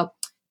easy to go,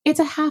 it's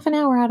a half an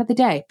hour out of the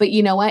day. But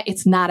you know what?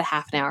 It's not a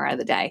half an hour out of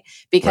the day,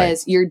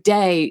 because your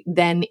day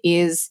then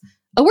is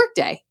a work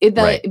day.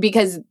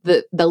 Because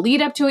the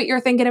lead up to it,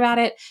 you're thinking about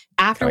it.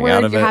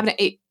 Afterward, you're having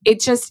it.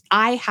 It's just,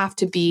 I have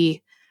to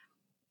be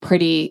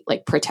pretty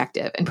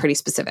protective and pretty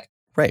specific.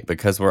 Right,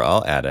 because we're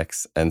all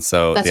addicts. And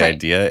so That's the right.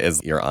 idea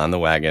is you're on the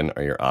wagon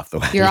or you're off the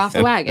wagon. You're off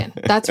the wagon.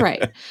 That's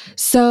right.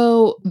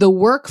 So the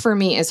work for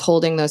me is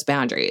holding those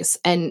boundaries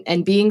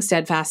and being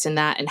steadfast in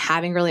that, and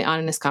having really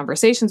honest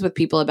conversations with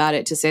people about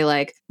it to say,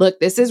 like, look,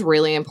 this is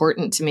really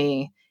important to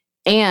me,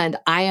 and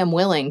I am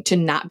willing to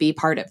not be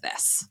part of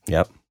this.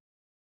 Yep.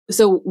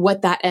 So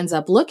what that ends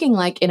up looking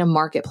like in a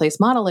marketplace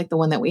model like the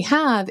one that we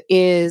have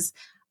is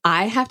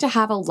I have to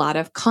have a lot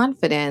of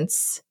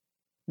confidence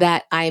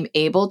that I'm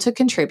able to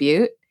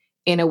contribute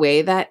in a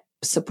way that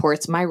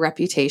supports my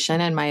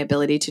reputation and my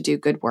ability to do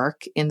good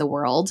work in the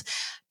world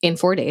in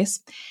 4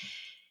 days.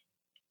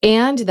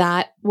 And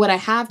that what I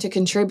have to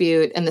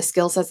contribute and the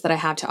skill sets that I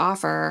have to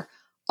offer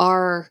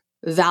are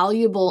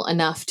valuable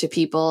enough to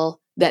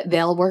people that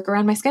they'll work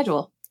around my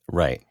schedule.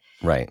 Right.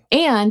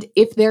 And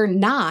if they're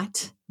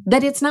not,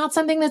 that it's not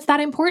something that's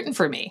that important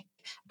for me.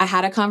 I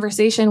had a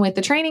conversation with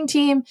the training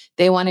team.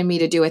 They wanted me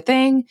to do a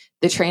thing.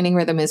 The training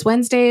rhythm is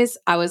Wednesdays.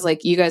 I was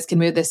like, you guys can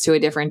move this to a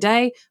different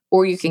day,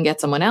 or you can get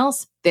someone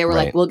else. They were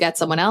like, we'll get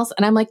someone else.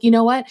 And I'm like, you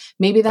know what?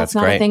 Maybe that's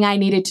not great. a thing I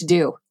needed to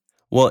do.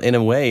 Well, in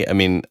a way, I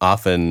mean,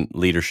 often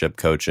leadership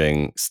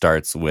coaching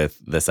starts with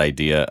this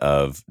idea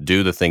of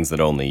do the things that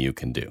only you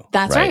can do.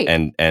 That's right.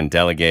 And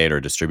delegate or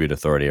distribute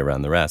authority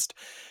around the rest.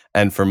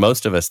 And for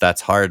most of us,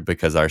 that's hard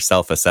because our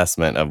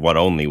self-assessment of what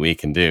only we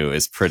can do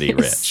is pretty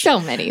rich.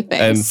 So many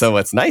things. And so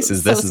what's nice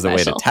is this is a way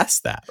to special.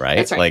 test that, right?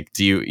 That's right. Like,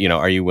 do you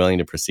are you willing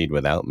to proceed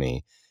without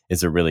me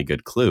is a really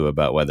good clue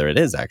about whether it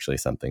is actually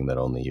something that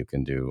only you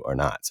can do or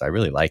not. So I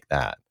really like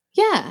that.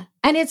 Yeah.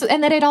 And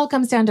then it all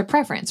comes down to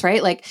preference,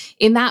 right? Like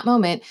in that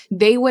moment,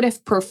 they would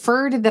have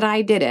preferred that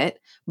I did it,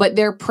 but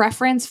their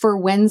preference for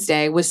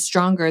Wednesday was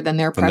stronger than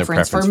their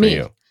preference for me.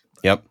 You.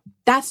 Yep.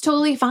 That's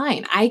totally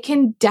fine. I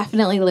can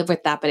definitely live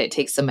with that, but it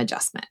takes some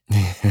adjustment.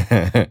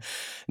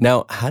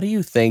 Now, how do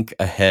you think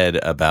ahead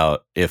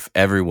about if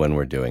everyone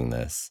were doing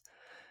this?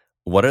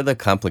 What are the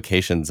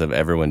complications of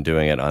everyone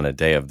doing it on a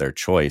day of their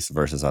choice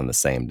versus on the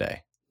same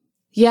day?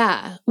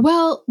 Yeah.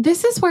 Well,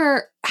 this is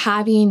where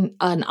having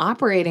an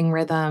operating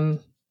rhythm,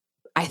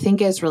 I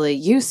think, is really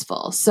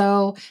useful.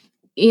 So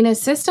in a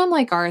system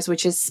like ours,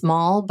 which is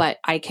small, but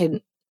I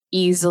can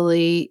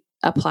easily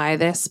apply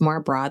this more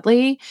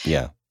broadly.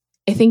 Yeah.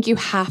 I think you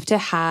have to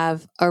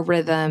have a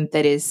rhythm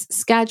that is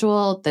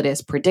scheduled, that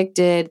is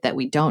predicted, that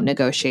we don't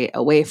negotiate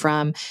away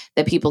from,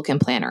 that people can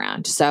plan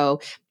around. So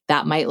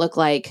that might look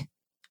like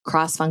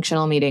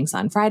cross-functional meetings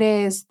on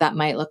Fridays. That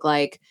might look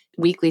like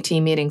weekly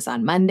team meetings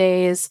on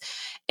Mondays.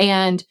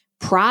 And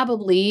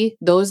probably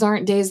those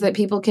aren't days that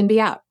people can be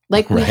out.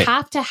 Like we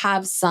have to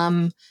have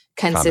some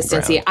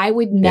consistency. I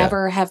would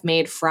never have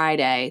made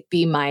Friday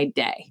be my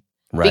day.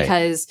 Right.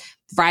 Because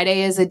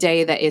Friday is a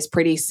day that is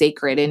pretty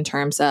sacred in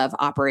terms of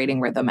operating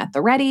rhythm at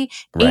the ready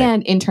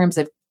and in terms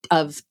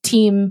of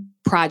team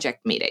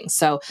project meetings.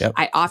 So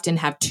I often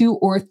have 2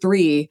 or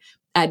 3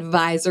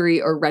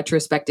 advisory or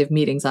retrospective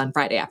meetings on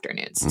Friday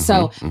afternoons.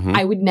 So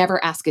I would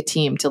never ask a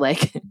team to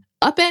like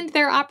upend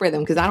their op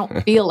rhythm because I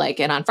don't feel like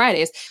it on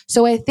Fridays.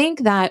 So I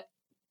think that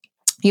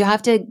you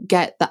have to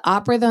get the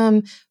op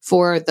rhythm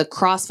for the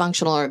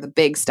cross-functional or the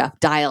big stuff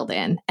dialed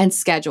in and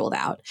scheduled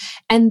out.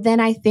 And then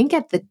I think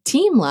at the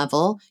team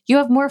level, you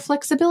have more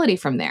flexibility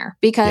from there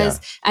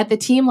because at the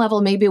team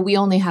level, maybe we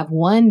only have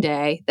one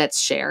day that's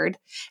shared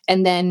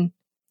and then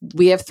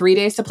we have 3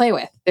 days to play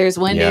with. There's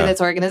one day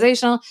that's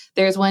organizational.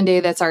 There's one day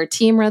that's our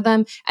team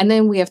rhythm. And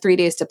then we have 3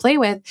 days to play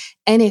with.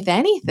 And if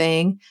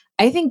anything,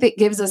 I think that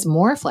gives us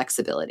more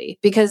flexibility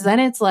because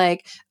then it's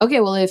like, okay,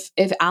 well,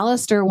 if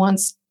Alistair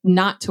wants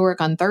not to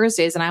work on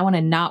Thursdays and I want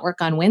to not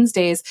work on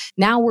Wednesdays,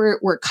 now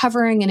we're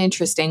covering in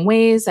interesting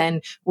ways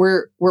and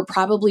we're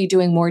probably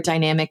doing more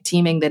dynamic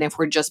teaming than if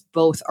we're just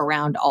both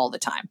around all the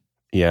time.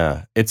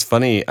 Yeah. It's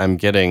funny. I'm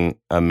getting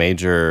a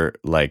major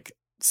like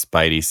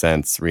spidey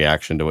sense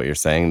reaction to what you're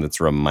saying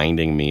that's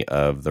reminding me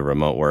of the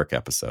remote work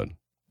episode.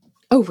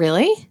 Oh,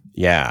 really?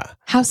 Yeah.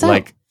 How so?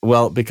 Like,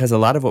 well, because a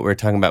lot of what we were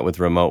talking about with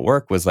remote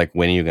work was like,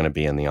 when are you going to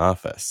be in the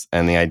office?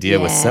 And the idea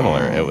was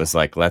similar. It was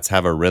like, let's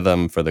have a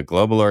rhythm for the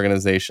global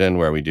organization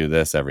where we do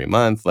this every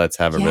month. Let's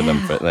have a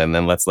rhythm and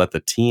then let's let the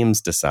teams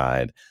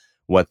decide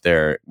what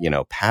their,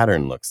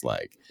 pattern looks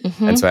like.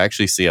 And so I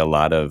actually see a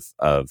lot of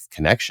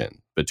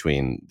connection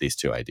between these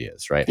two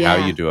ideas, right? Yeah.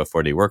 How you do a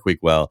 4-day work week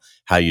well,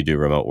 how you do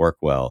remote work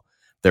well.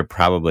 They're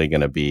probably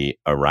going to be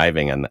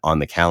arriving on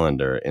the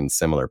calendar in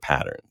similar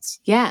patterns.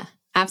 Yeah.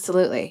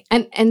 Absolutely.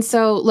 And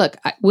so look,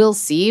 we'll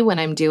see when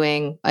I'm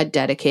doing a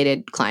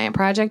dedicated client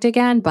project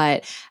again,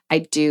 but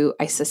I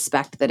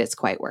suspect that it's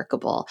quite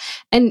workable.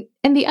 And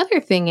the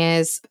other thing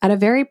is at a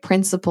very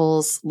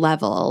principles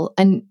level,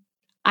 and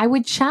I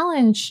would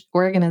challenge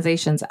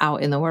organizations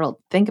out in the world,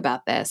 think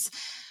about this.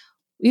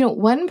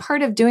 One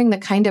part of doing the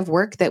kind of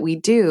work that we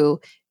do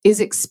is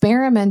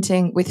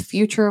experimenting with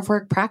future of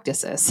work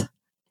practices.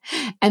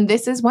 And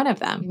this is one of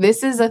them.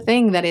 This is a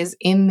thing that is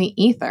in the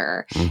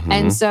ether.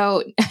 And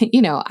so,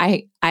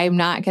 I'm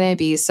not going to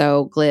be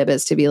so glib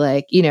as to be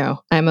like,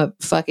 I'm a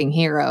fucking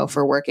hero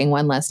for working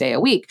one less day a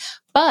week.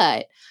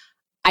 But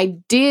I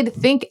did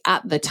think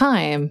at the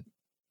time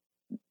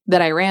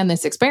that I ran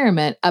this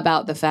experiment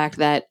about the fact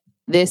that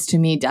this to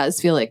me does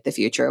feel like the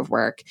future of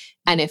work.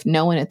 And if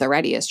no one at the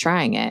ready is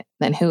trying it,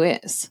 then who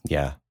is?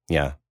 Yeah.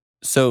 Yeah.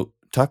 So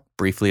talk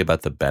briefly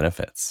about the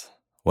benefits.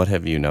 What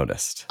have you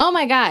noticed? Oh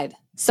my God.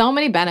 So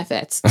many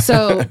benefits.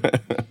 So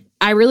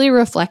I really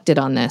reflected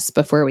on this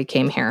before we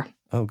came here.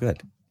 Oh,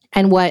 good.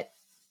 And what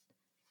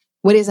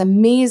is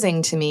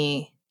amazing to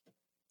me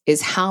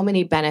is how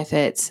many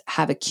benefits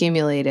have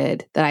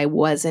accumulated that I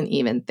wasn't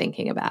even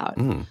thinking about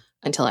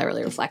until I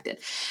really reflected.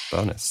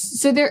 Bonus.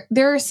 So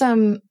there are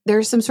some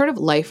sort of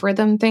life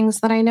rhythm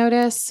things that I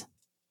notice.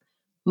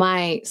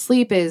 My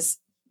sleep is,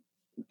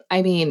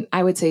 I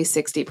would say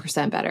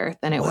 60% better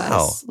than it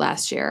was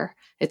last year.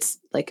 It's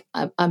like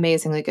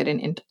amazingly good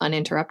and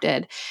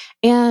uninterrupted.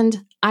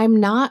 And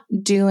I'm not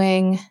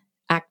doing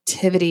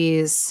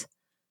activities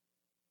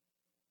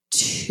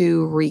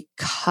to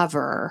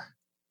recover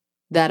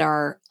that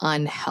are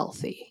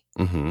unhealthy.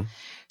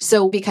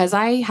 So because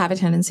I have a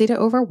tendency to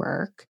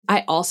overwork,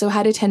 I also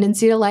had a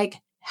tendency to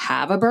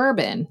have a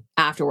bourbon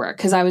after work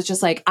because I was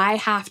just like, I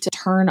have to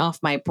turn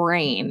off my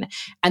brain.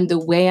 And the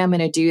way I'm going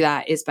to do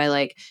that is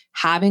by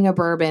having a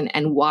bourbon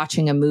and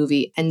watching a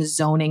movie and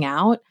zoning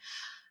out.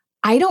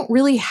 I don't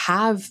really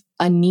have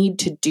a need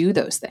to do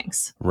those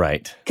things.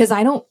 Right. Because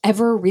I don't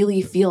ever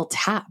really feel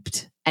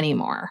tapped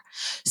anymore.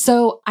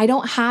 So I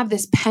don't have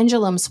this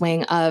pendulum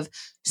swing of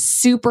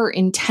super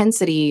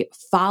intensity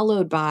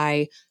followed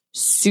by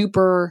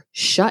super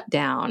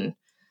shutdown.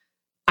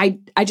 I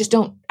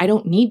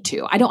don't need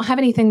to. I don't have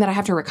anything that I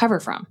have to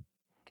recover from.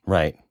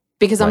 Right.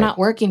 Because I'm not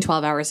working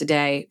 12 hours a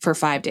day for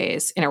 5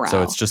 days in a row.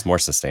 So it's just more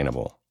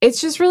sustainable. It's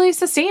just really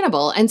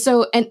sustainable. And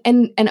so,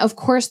 and of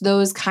course,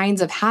 those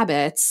kinds of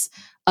habits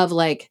of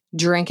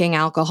drinking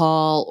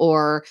alcohol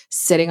or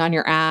sitting on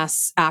your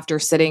ass after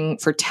sitting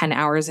for 10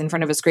 hours in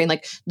front of a screen,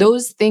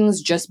 those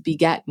things just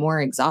beget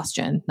more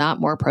exhaustion, not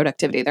more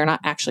productivity. They're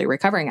not actually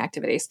recovering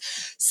activities.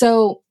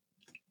 So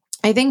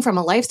I think from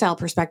a lifestyle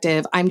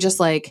perspective, I'm just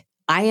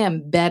I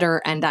am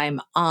better and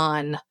I'm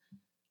on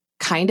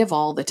kind of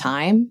all the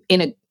time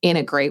in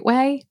a great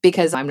way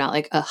because I'm not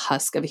like a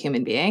husk of a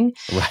human being.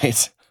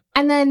 Right.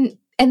 And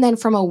then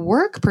from a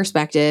work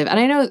perspective, and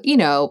I know, you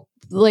know,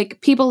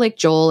 like people like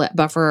Joel at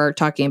Buffer are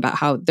talking about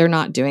how they're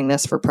not doing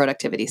this for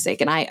productivity's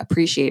sake. And I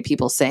appreciate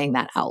people saying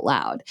that out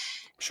loud.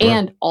 Sure.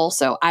 And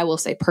also, I will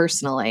say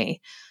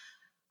personally,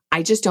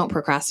 I just don't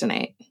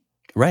procrastinate.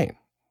 Right.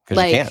 Because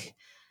Like, you can't.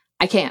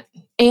 I can't.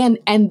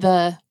 And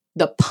the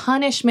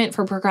punishment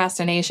for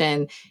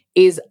procrastination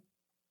is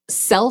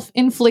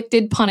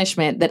self-inflicted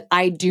punishment that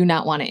I do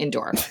not want to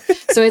endure.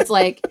 So it's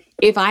like,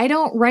 if I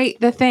don't write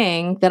the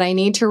thing that I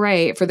need to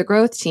write for the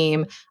growth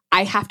team,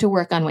 I have to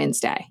work on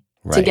Wednesday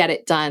to get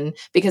it done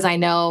because I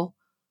know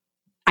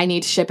I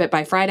need to ship it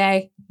by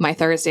Friday. My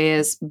Thursday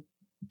is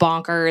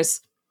bonkers.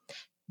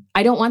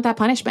 I don't want that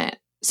punishment.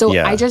 So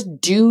I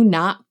just do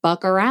not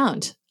fuck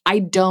around. I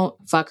don't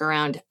fuck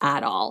around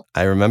at all.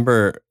 I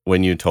remember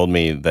when you told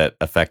me that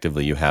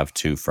effectively you have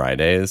 2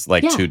 Fridays,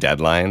 like 2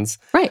 deadlines.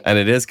 Right. And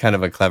it is kind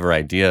of a clever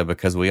idea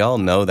because we all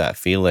know that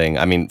feeling.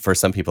 I mean, for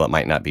some people, it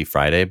might not be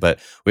Friday, but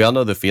we all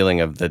know the feeling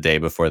of the day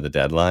before the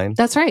deadline.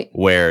 That's right.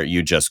 Where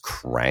you just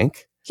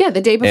crank. Yeah,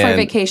 the day before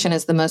vacation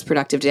is the most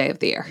productive day of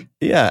the year.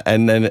 Yeah,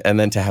 and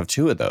then to have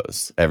 2 of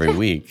those every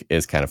week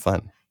is kind of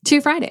fun. 2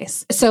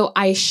 Fridays. So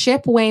I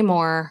ship way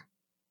more.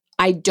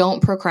 I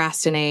don't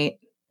procrastinate.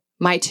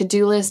 My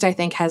to-do list, I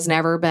think, has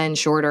never been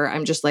shorter.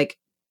 I'm just like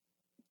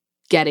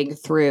getting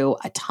through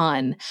a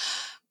ton.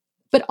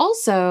 But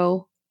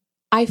also,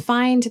 I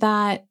find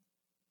that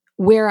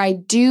where I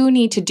do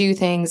need to do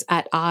things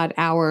at odd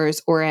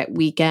hours or at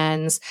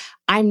weekends,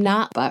 I'm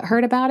not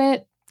butthurt about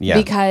it. Yeah.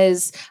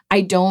 Because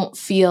I don't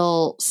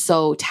feel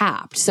so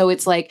tapped. So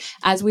it's like,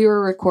 as we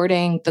were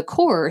recording the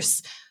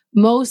course,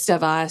 most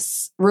of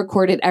us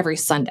recorded every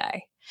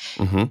Sunday.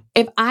 Mm-hmm.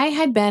 If I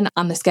had been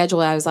on the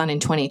schedule I was on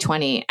in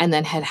 2020 and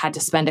then had to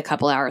spend a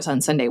couple hours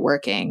on Sunday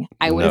working,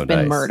 I would have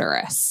been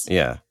murderous.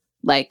 Yeah.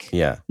 Like,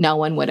 no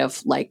one would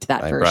have liked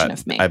that version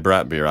of me. I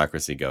brought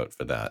Bureaucracy Goat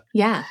for that.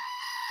 Yeah.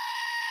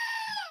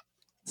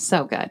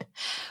 So good.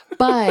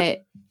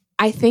 But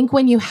I think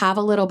when you have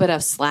a little bit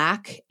of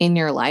slack in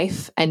your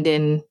life and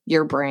in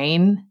your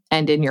brain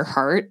and in your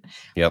heart,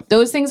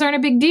 those things aren't a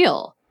big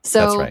deal. So,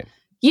 that's right.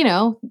 You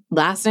know,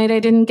 last night I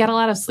didn't get a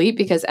lot of sleep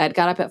because Ed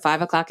got up at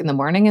 5 o'clock in the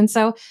morning. And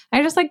so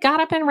I just like got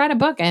up and read a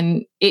book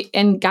and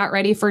got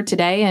ready for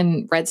today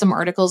and read some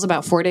articles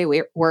about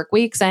 4-day work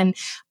weeks. And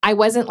I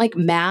wasn't like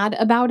mad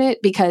about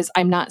it because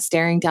I'm not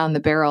staring down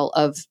the barrel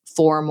of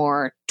 4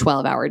 more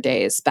 12-hour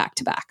days back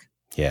to back.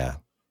 Yeah.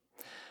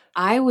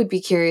 I would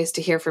be curious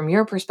to hear from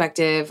your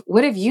perspective.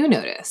 What have you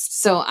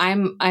noticed? So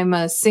I'm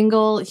a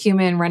single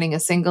human running a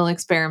single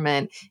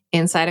experiment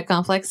inside a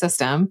complex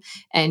system,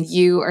 and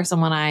you are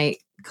someone I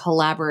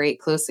collaborate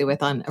closely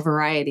with on a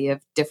variety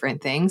of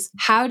different things.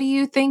 How do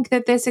you think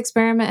that this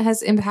experiment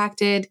has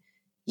impacted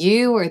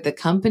you or the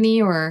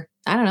company, or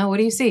I don't know, what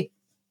do you see?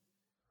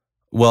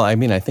 Well, I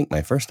mean, I think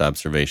my first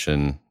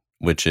observation,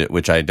 which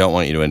I don't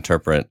want you to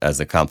interpret as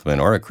a compliment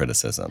or a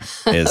criticism,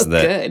 is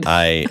that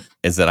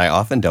I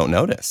often don't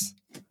notice.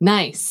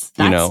 Nice.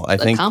 That's I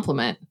think a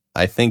compliment.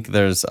 I think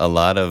there's a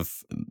lot of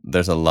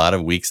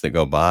weeks that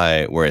go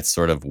by where it's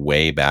sort of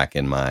way back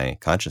in my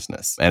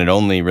consciousness, and it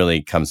only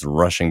really comes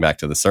rushing back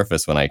to the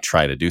surface when I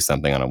try to do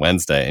something on a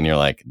Wednesday, and you're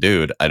like,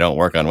 dude, I don't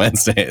work on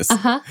Wednesdays.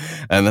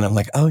 And then I'm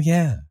like, oh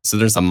yeah. So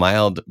there's a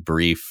mild,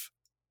 brief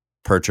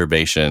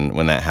perturbation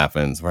when that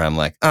happens where I'm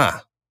like,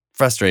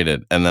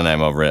 frustrated. And then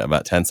I'm over it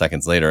about 10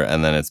 seconds later,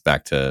 and then it's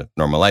back to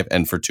normal life.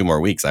 And for 2 more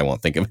weeks, I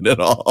won't think of it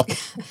at all.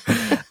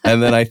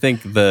 And then I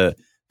think the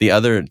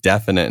other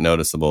definite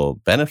noticeable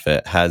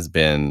benefit has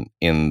been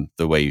in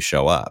the way you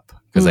show up.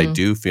 Because I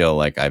do feel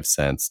like I've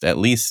sensed, at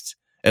least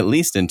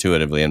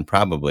intuitively and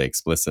probably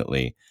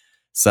explicitly,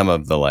 some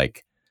of the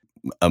like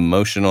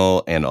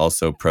emotional and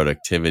also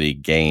productivity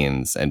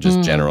gains and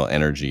just general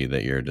energy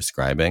that you're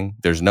describing.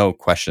 There's no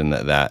question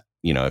that,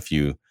 if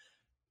you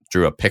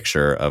drew a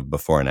picture of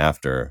before and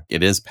after,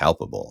 it is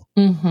palpable.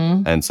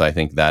 Mm-hmm. And so I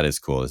think that is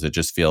cool, is it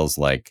just feels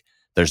like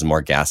there's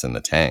more gas in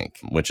the tank,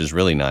 which is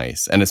really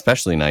nice. And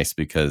especially nice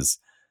because,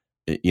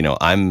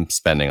 I'm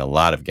spending a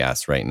lot of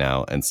gas right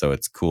now. And so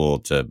it's cool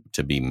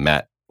to be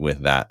met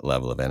with that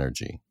level of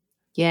energy.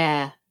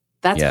 Yeah.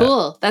 That's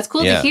cool. That's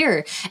cool to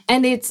hear.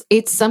 And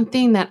it's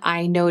something that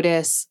I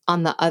notice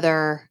on the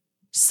other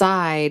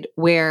side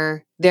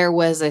where there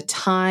was a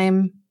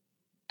time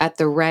at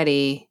the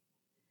ready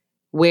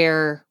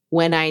where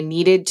when I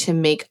needed to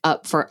make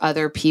up for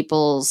other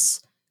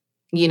people's,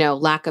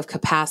 lack of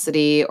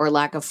capacity or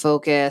lack of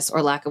focus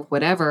or lack of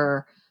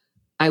whatever,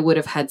 I would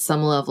have had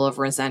some level of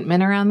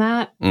resentment around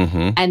that.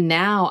 Mm-hmm. And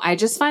now I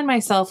just find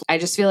myself, I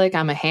just feel like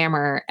I'm a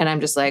hammer and I'm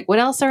just like, what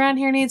else around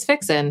here needs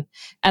fixing?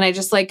 And I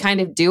just like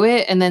kind of do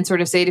it and then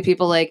sort of say to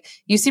people like,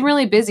 you seem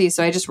really busy,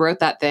 so I just wrote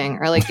that thing.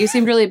 Or like, you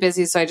seemed really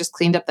busy, so I just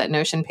cleaned up that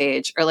Notion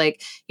page. Or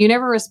like, you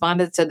never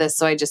responded to this,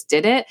 so I just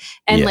did it.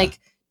 And like,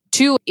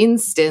 to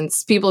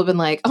instance, people have been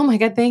like, oh my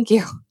God, thank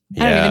you.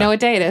 I don't even know what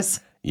day it is.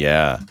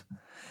 Yeah.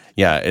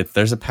 Yeah.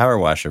 There's a power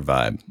washer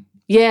vibe.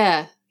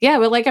 Yeah. Yeah,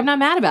 but like, I'm not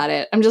mad about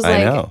it. I'm just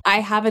I like, know.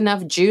 I have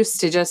enough juice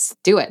to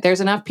just do it. There's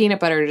enough peanut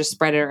butter to just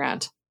spread it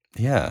around.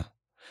 Yeah.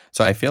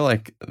 So I feel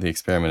like the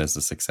experiment is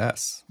a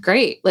success.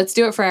 Great. Let's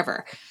do it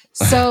forever.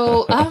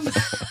 So,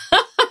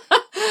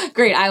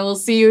 great. I will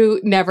see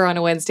you never on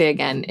a Wednesday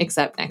again,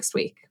 except next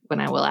week when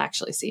I will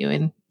actually see you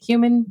in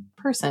human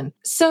person.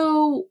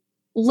 So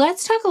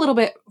let's talk a little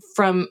bit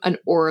from an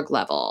org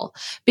level,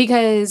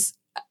 because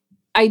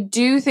I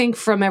do think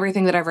from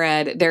everything that I've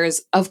read,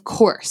 there's a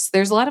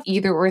lot of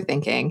either or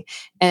thinking.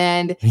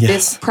 And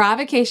this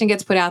provocation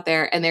gets put out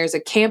there, and there's a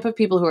camp of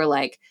people who are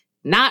like,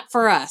 not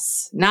for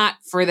us, not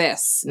for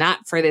this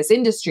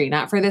industry,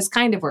 not for this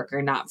kind of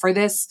worker, not for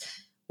this,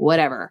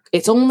 whatever.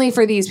 It's only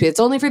for these people. It's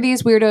only for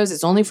these weirdos.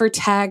 It's only for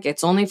tech.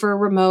 It's only for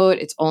remote.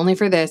 It's only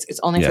for this. It's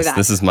only for that.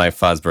 This is my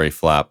Fosbury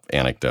flop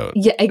anecdote.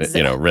 Yeah,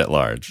 exactly. Writ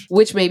large.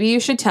 Which maybe you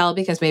should tell,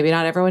 because maybe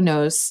not everyone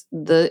knows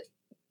the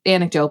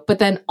anecdote. But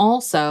then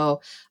also,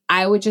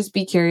 I would just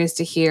be curious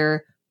to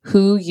hear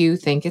who you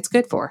think it's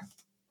good for.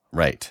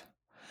 Right.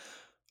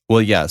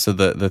 Well, yeah. So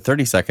the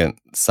 30-second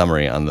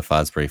summary on the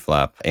Fosbury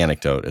flop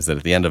anecdote is that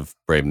at the end of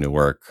Brave New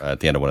Work, at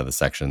the end of one of the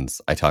sections,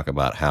 I talk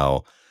about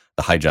how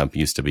the high jump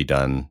used to be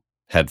done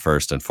head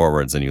first and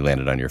forwards, and you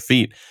landed on your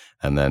feet.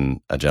 And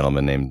then a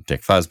gentleman named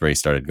Dick Fosbury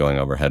started going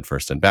over head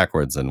first and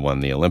backwards and won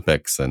the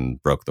Olympics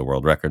and broke the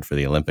world record for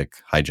the Olympic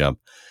high jump.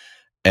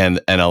 And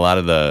a lot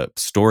of the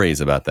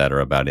stories about that are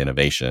about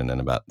innovation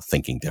and about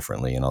thinking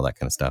differently and all that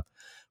kind of stuff.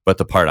 But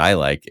the part I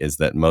like is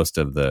that most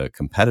of the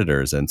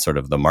competitors and sort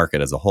of the market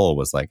as a whole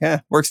was like,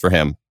 works for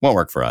him, won't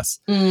work for us.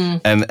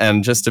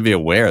 And just to be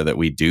aware that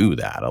we do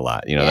that a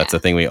lot, that's a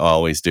thing we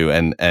always do.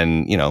 And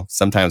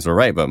sometimes we're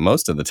right, but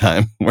most of the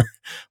time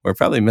we're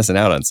probably missing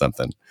out on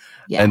something.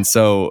 Yeah. And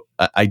so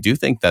I do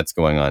think that's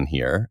going on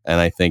here.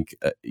 And I think,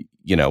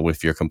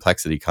 if you're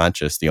complexity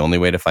conscious, the only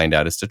way to find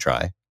out is to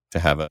try, to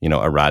have a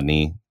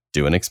Rodney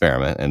do an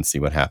experiment and see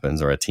what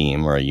happens, or a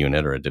team or a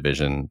unit or a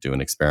division do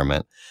an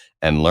experiment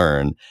and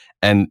learn.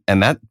 And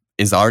that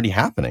is already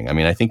happening. I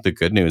mean, I think the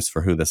good news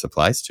for who this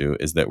applies to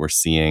is that we're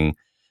seeing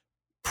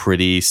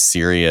pretty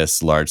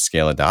serious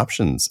large-scale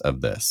adoptions of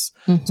this.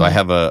 Mm-hmm. So I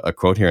have a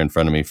quote here in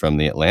front of me from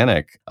The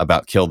Atlantic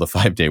about Kill the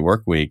 5-Day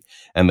Work Week.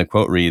 And the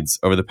quote reads,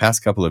 "Over the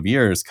past couple of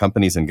years,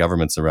 companies and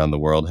governments around the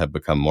world have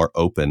become more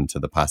open to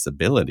the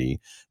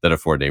possibility that a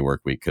 4-day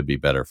work week could be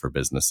better for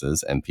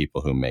businesses and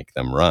people who make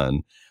them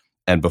run.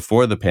 And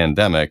before the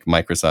pandemic,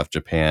 Microsoft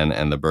Japan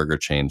and the burger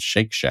chain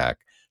Shake Shack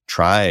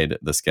tried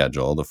the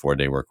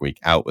 4-day work week,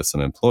 out with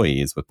some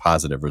employees with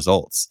positive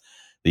results.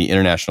 The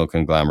international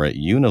conglomerate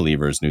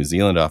Unilever's New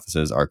Zealand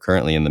offices are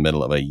currently in the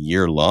middle of a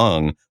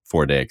year-long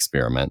 4-day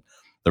experiment,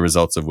 the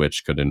results of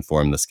which could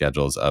inform the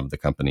schedules of the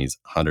company's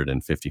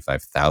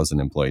 155,000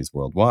 employees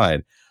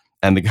worldwide.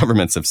 And the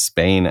governments of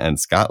Spain and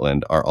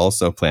Scotland are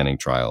also planning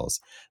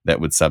trials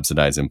that would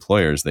subsidize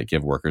employers that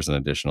give workers an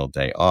additional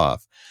day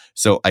off."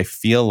 So I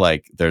feel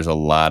like there's a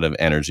lot of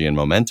energy and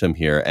momentum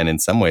here. And in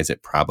some ways,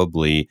 it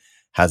probably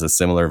has a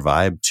similar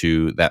vibe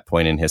to that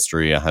point in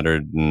history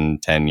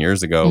 110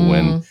 years ago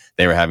when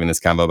they were having this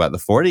convo about the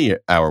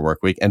 40-hour work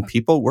week, and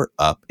people were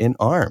up in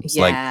arms.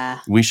 Yeah.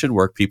 Like, we should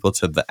work people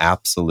to the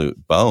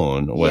absolute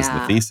bone was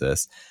the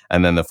thesis.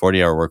 And then the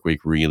 40-hour work week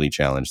really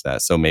challenged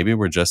that. So maybe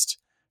we're just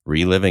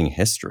reliving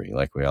history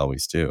like we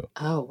always do.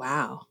 Oh,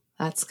 wow.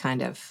 That's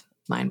kind of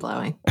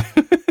mind-blowing.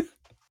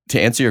 To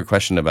answer your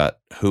question about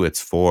who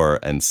it's for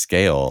and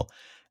scale,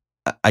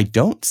 I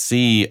don't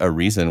see a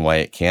reason why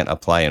it can't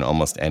apply in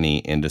almost any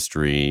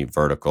industry,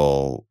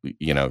 vertical,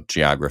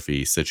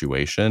 geography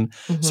situation.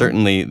 Mm-hmm.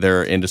 Certainly, there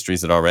are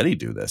industries that already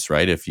do this,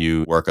 right? If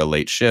you work a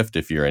late shift,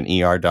 if you're an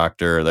ER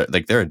doctor,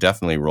 there are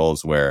definitely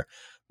roles where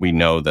we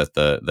know that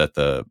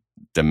the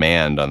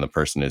demand on the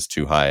person is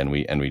too high, and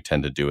we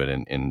tend to do it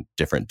in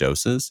different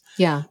doses.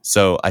 Yeah.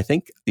 So I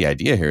think the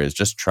idea here is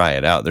just try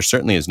it out. There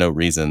certainly is no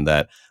reason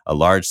that a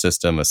large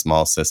system, a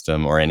small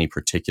system, or any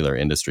particular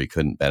industry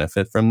couldn't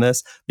benefit from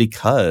this,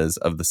 because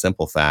of the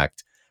simple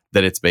fact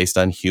that it's based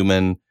on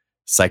human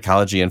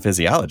psychology and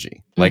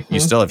physiology. Like, you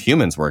still have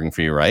humans working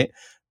for you, right?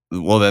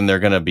 Well, then they're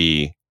going to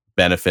be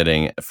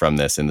benefiting from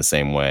this in the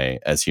same way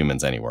as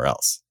humans anywhere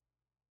else.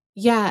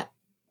 Yeah.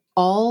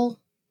 All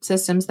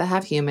systems that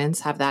have humans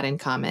have that in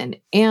common.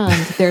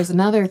 And there's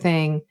another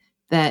thing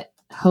that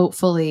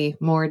hopefully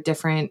more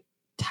different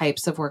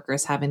types of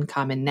workers have in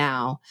common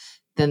now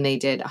than they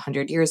did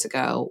 100 years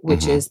ago,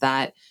 which is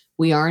that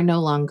we are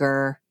no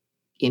longer,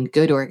 in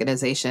good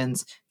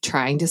organizations,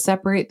 trying to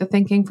separate the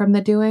thinking from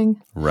the doing.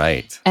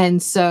 Right.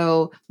 And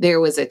so there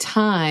was a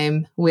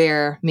time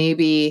where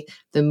maybe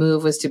the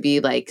move was to be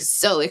like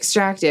so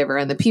extractive, or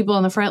on the people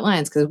on the front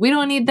lines, because we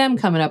don't need them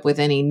coming up with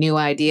any new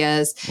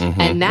ideas.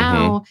 And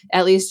now,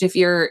 at least if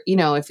you're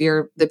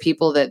the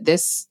people that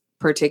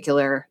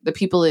the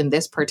people in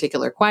this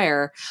particular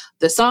choir,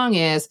 the song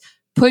is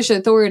push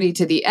authority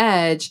to the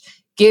edge,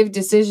 give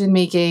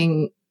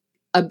decision-making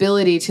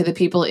ability to the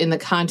people in the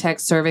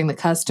context serving the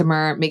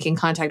customer, making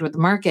contact with the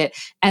market,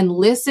 and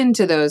listen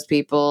to those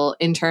people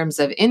in terms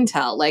of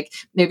intel. Like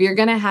if you're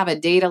going to have a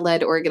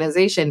data-led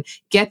organization,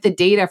 get the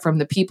data from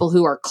the people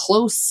who are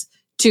close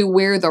to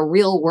where the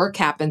real work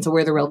happens or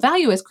where the real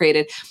value is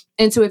created.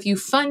 And so if you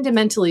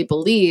fundamentally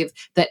believe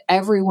that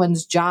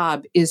everyone's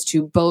job is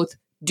to both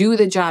do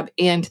the job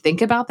and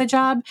think about the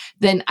job,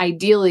 then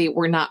ideally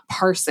we're not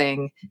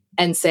parsing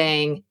and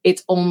saying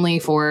it's only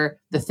for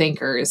the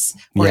thinkers,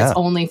 or it's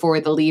only for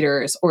the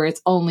leaders, or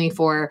it's only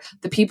for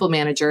the people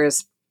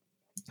managers.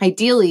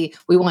 Ideally,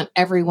 we want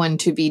everyone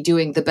to be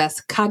doing the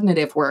best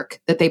cognitive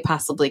work that they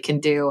possibly can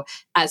do,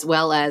 as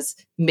well as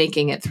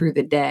making it through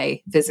the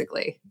day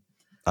physically.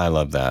 I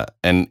love that.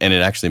 And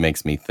it actually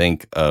makes me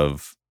think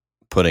of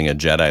putting a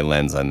Jedi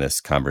lens on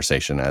this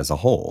conversation as a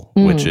whole,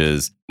 which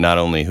is not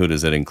only who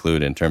does it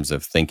include in terms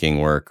of thinking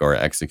work or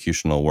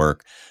executional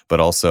work,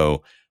 but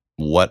also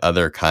what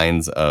other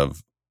kinds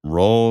of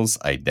roles,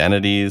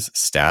 identities,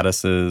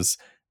 statuses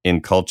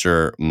in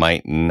culture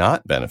might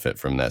not benefit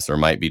from this, or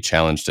might be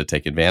challenged to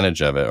take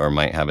advantage of it, or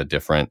might have a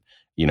different,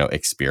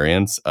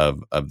 experience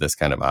of this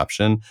kind of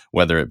option,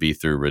 whether it be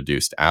through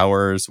reduced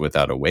hours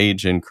without a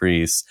wage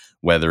increase,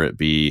 whether it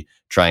be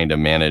trying to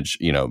manage,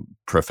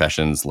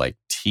 professions like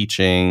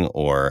teaching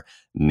or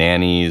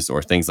nannies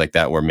or things like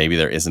that, where maybe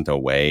there isn't a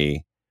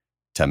way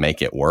to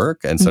make it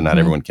work. And so not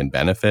everyone can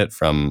benefit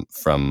from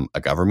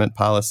a government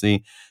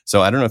policy.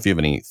 So I don't know if you have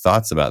any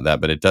thoughts about that,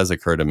 but it does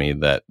occur to me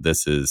that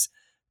this is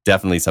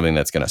definitely something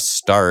that's going to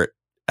start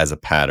as a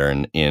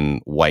pattern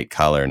in white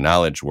collar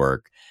knowledge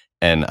work.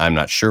 And I'm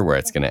not sure where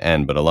it's going to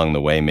end, but along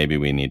the way, maybe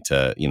we need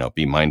to,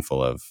 be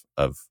mindful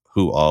of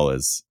who all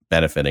is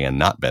benefiting and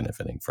not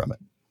benefiting from it.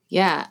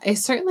 Yeah, I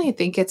certainly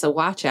think it's a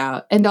watch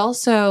out. And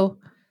also,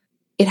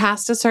 it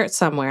has to start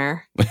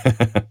somewhere.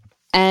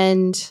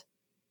 And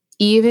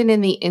even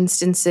in the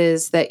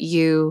instances that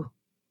you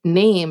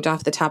named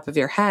off the top of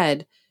your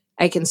head,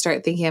 I can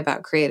start thinking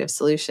about creative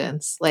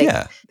solutions. Like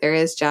there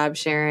is job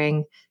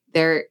sharing.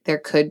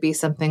 There could be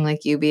something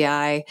like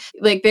UBI.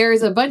 Like there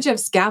is a bunch of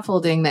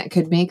scaffolding that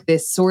could make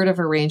this sort of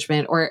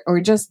arrangement or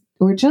just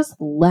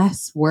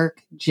less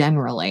work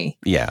generally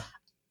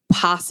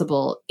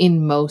possible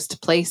in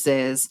most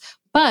places.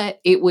 But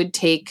it would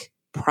take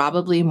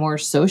probably more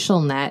social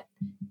net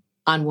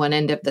on one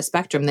end of the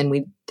spectrum than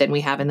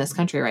we have in this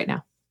country right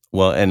now.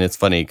 Well, and it's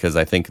funny because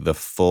I think the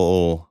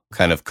full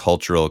kind of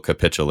cultural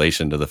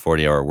capitulation to the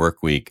 40-hour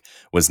work week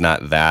was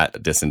not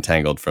that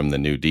disentangled from the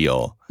New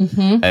Deal.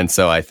 And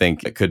so I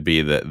think it could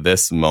be that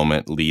this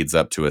moment leads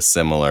up to a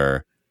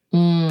similar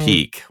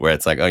peak where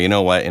it's like, oh, you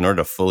know what? In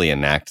order to fully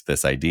enact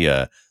this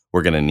idea,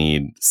 we're going to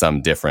need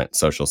some different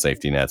social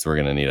safety nets. We're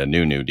going to need a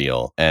New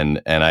Deal.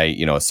 And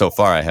I, so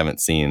far I haven't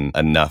seen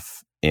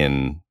enough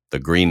in the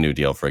Green New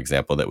Deal, for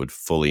example, that would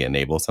fully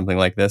enable something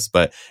like this.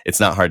 But it's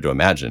not hard to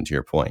imagine, to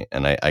your point.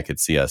 And I could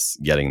see us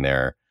getting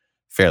there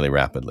fairly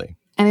rapidly.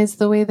 And it's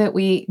the way that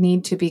we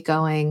need to be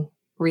going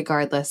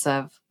regardless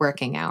of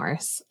working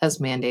hours as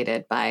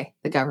mandated by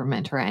the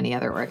government or any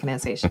other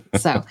organization.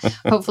 So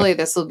hopefully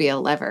this will be a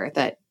lever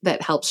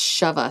that helps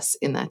shove us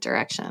in that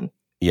direction.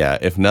 Yeah,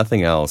 if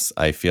nothing else,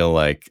 I feel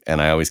like,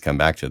 and I always come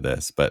back to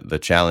this, but the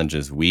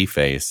challenges we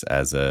face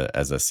as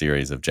a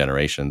series of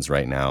generations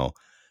right now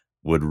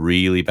would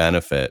really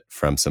benefit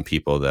from some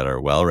people that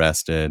are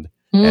well-rested,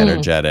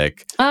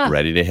 energetic,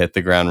 ready to hit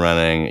the ground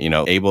running,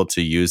 able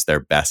to use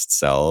their best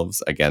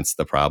selves against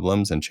the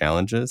problems and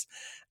challenges,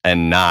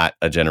 and not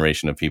a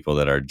generation of people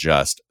that are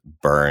just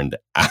burned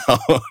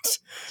out.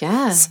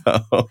 Yeah.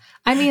 So,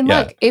 I mean,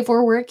 look, if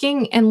we're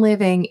working and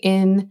living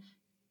in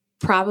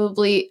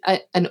probably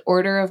an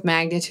order of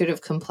magnitude of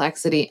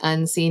complexity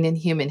unseen in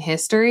human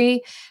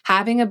history,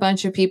 having a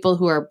bunch of people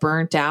who are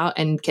burnt out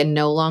and can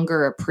no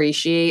longer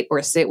appreciate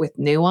or sit with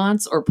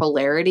nuance or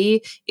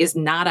polarity is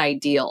not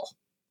ideal.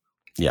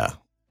 Yeah,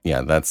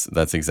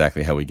 that's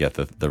exactly how we get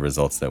the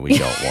results that we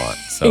don't want.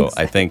 So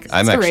exactly. I think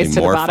I'm actually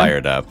more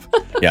fired up.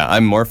 Yeah,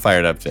 I'm more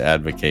fired up to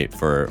advocate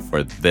for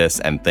this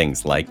and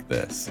things like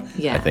this,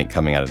 I think,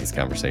 coming out of this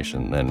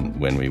conversation than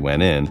when we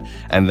went in.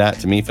 And that,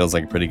 to me, feels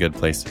like a pretty good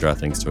place to draw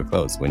things to a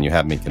close. When you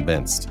have me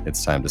convinced,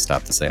 it's time to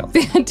stop the sale.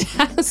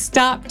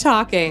 Stop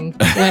talking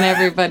when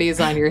everybody's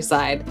on your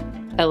side.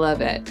 I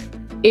love it.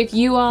 If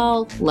you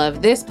all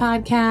love this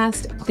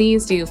podcast,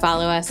 please do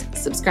follow us,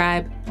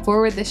 subscribe,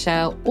 forward the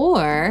show,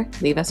 or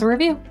leave us a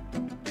review.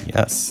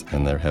 Yes,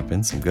 and there have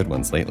been some good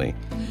ones lately.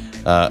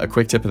 A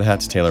quick tip of the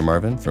hat to Taylor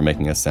Marvin for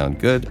making us sound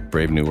good.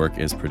 Brave New Work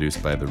is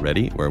produced by The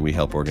Ready, where we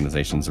help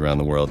organizations around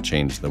the world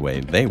change the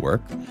way they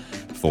work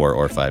 4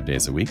 or 5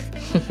 days a week.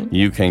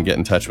 You can get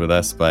in touch with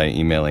us by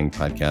emailing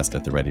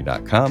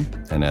podcast@theready.com.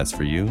 And as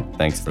for you,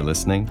 thanks for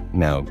listening.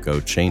 Now go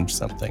change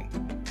something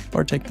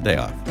or take the day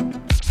off.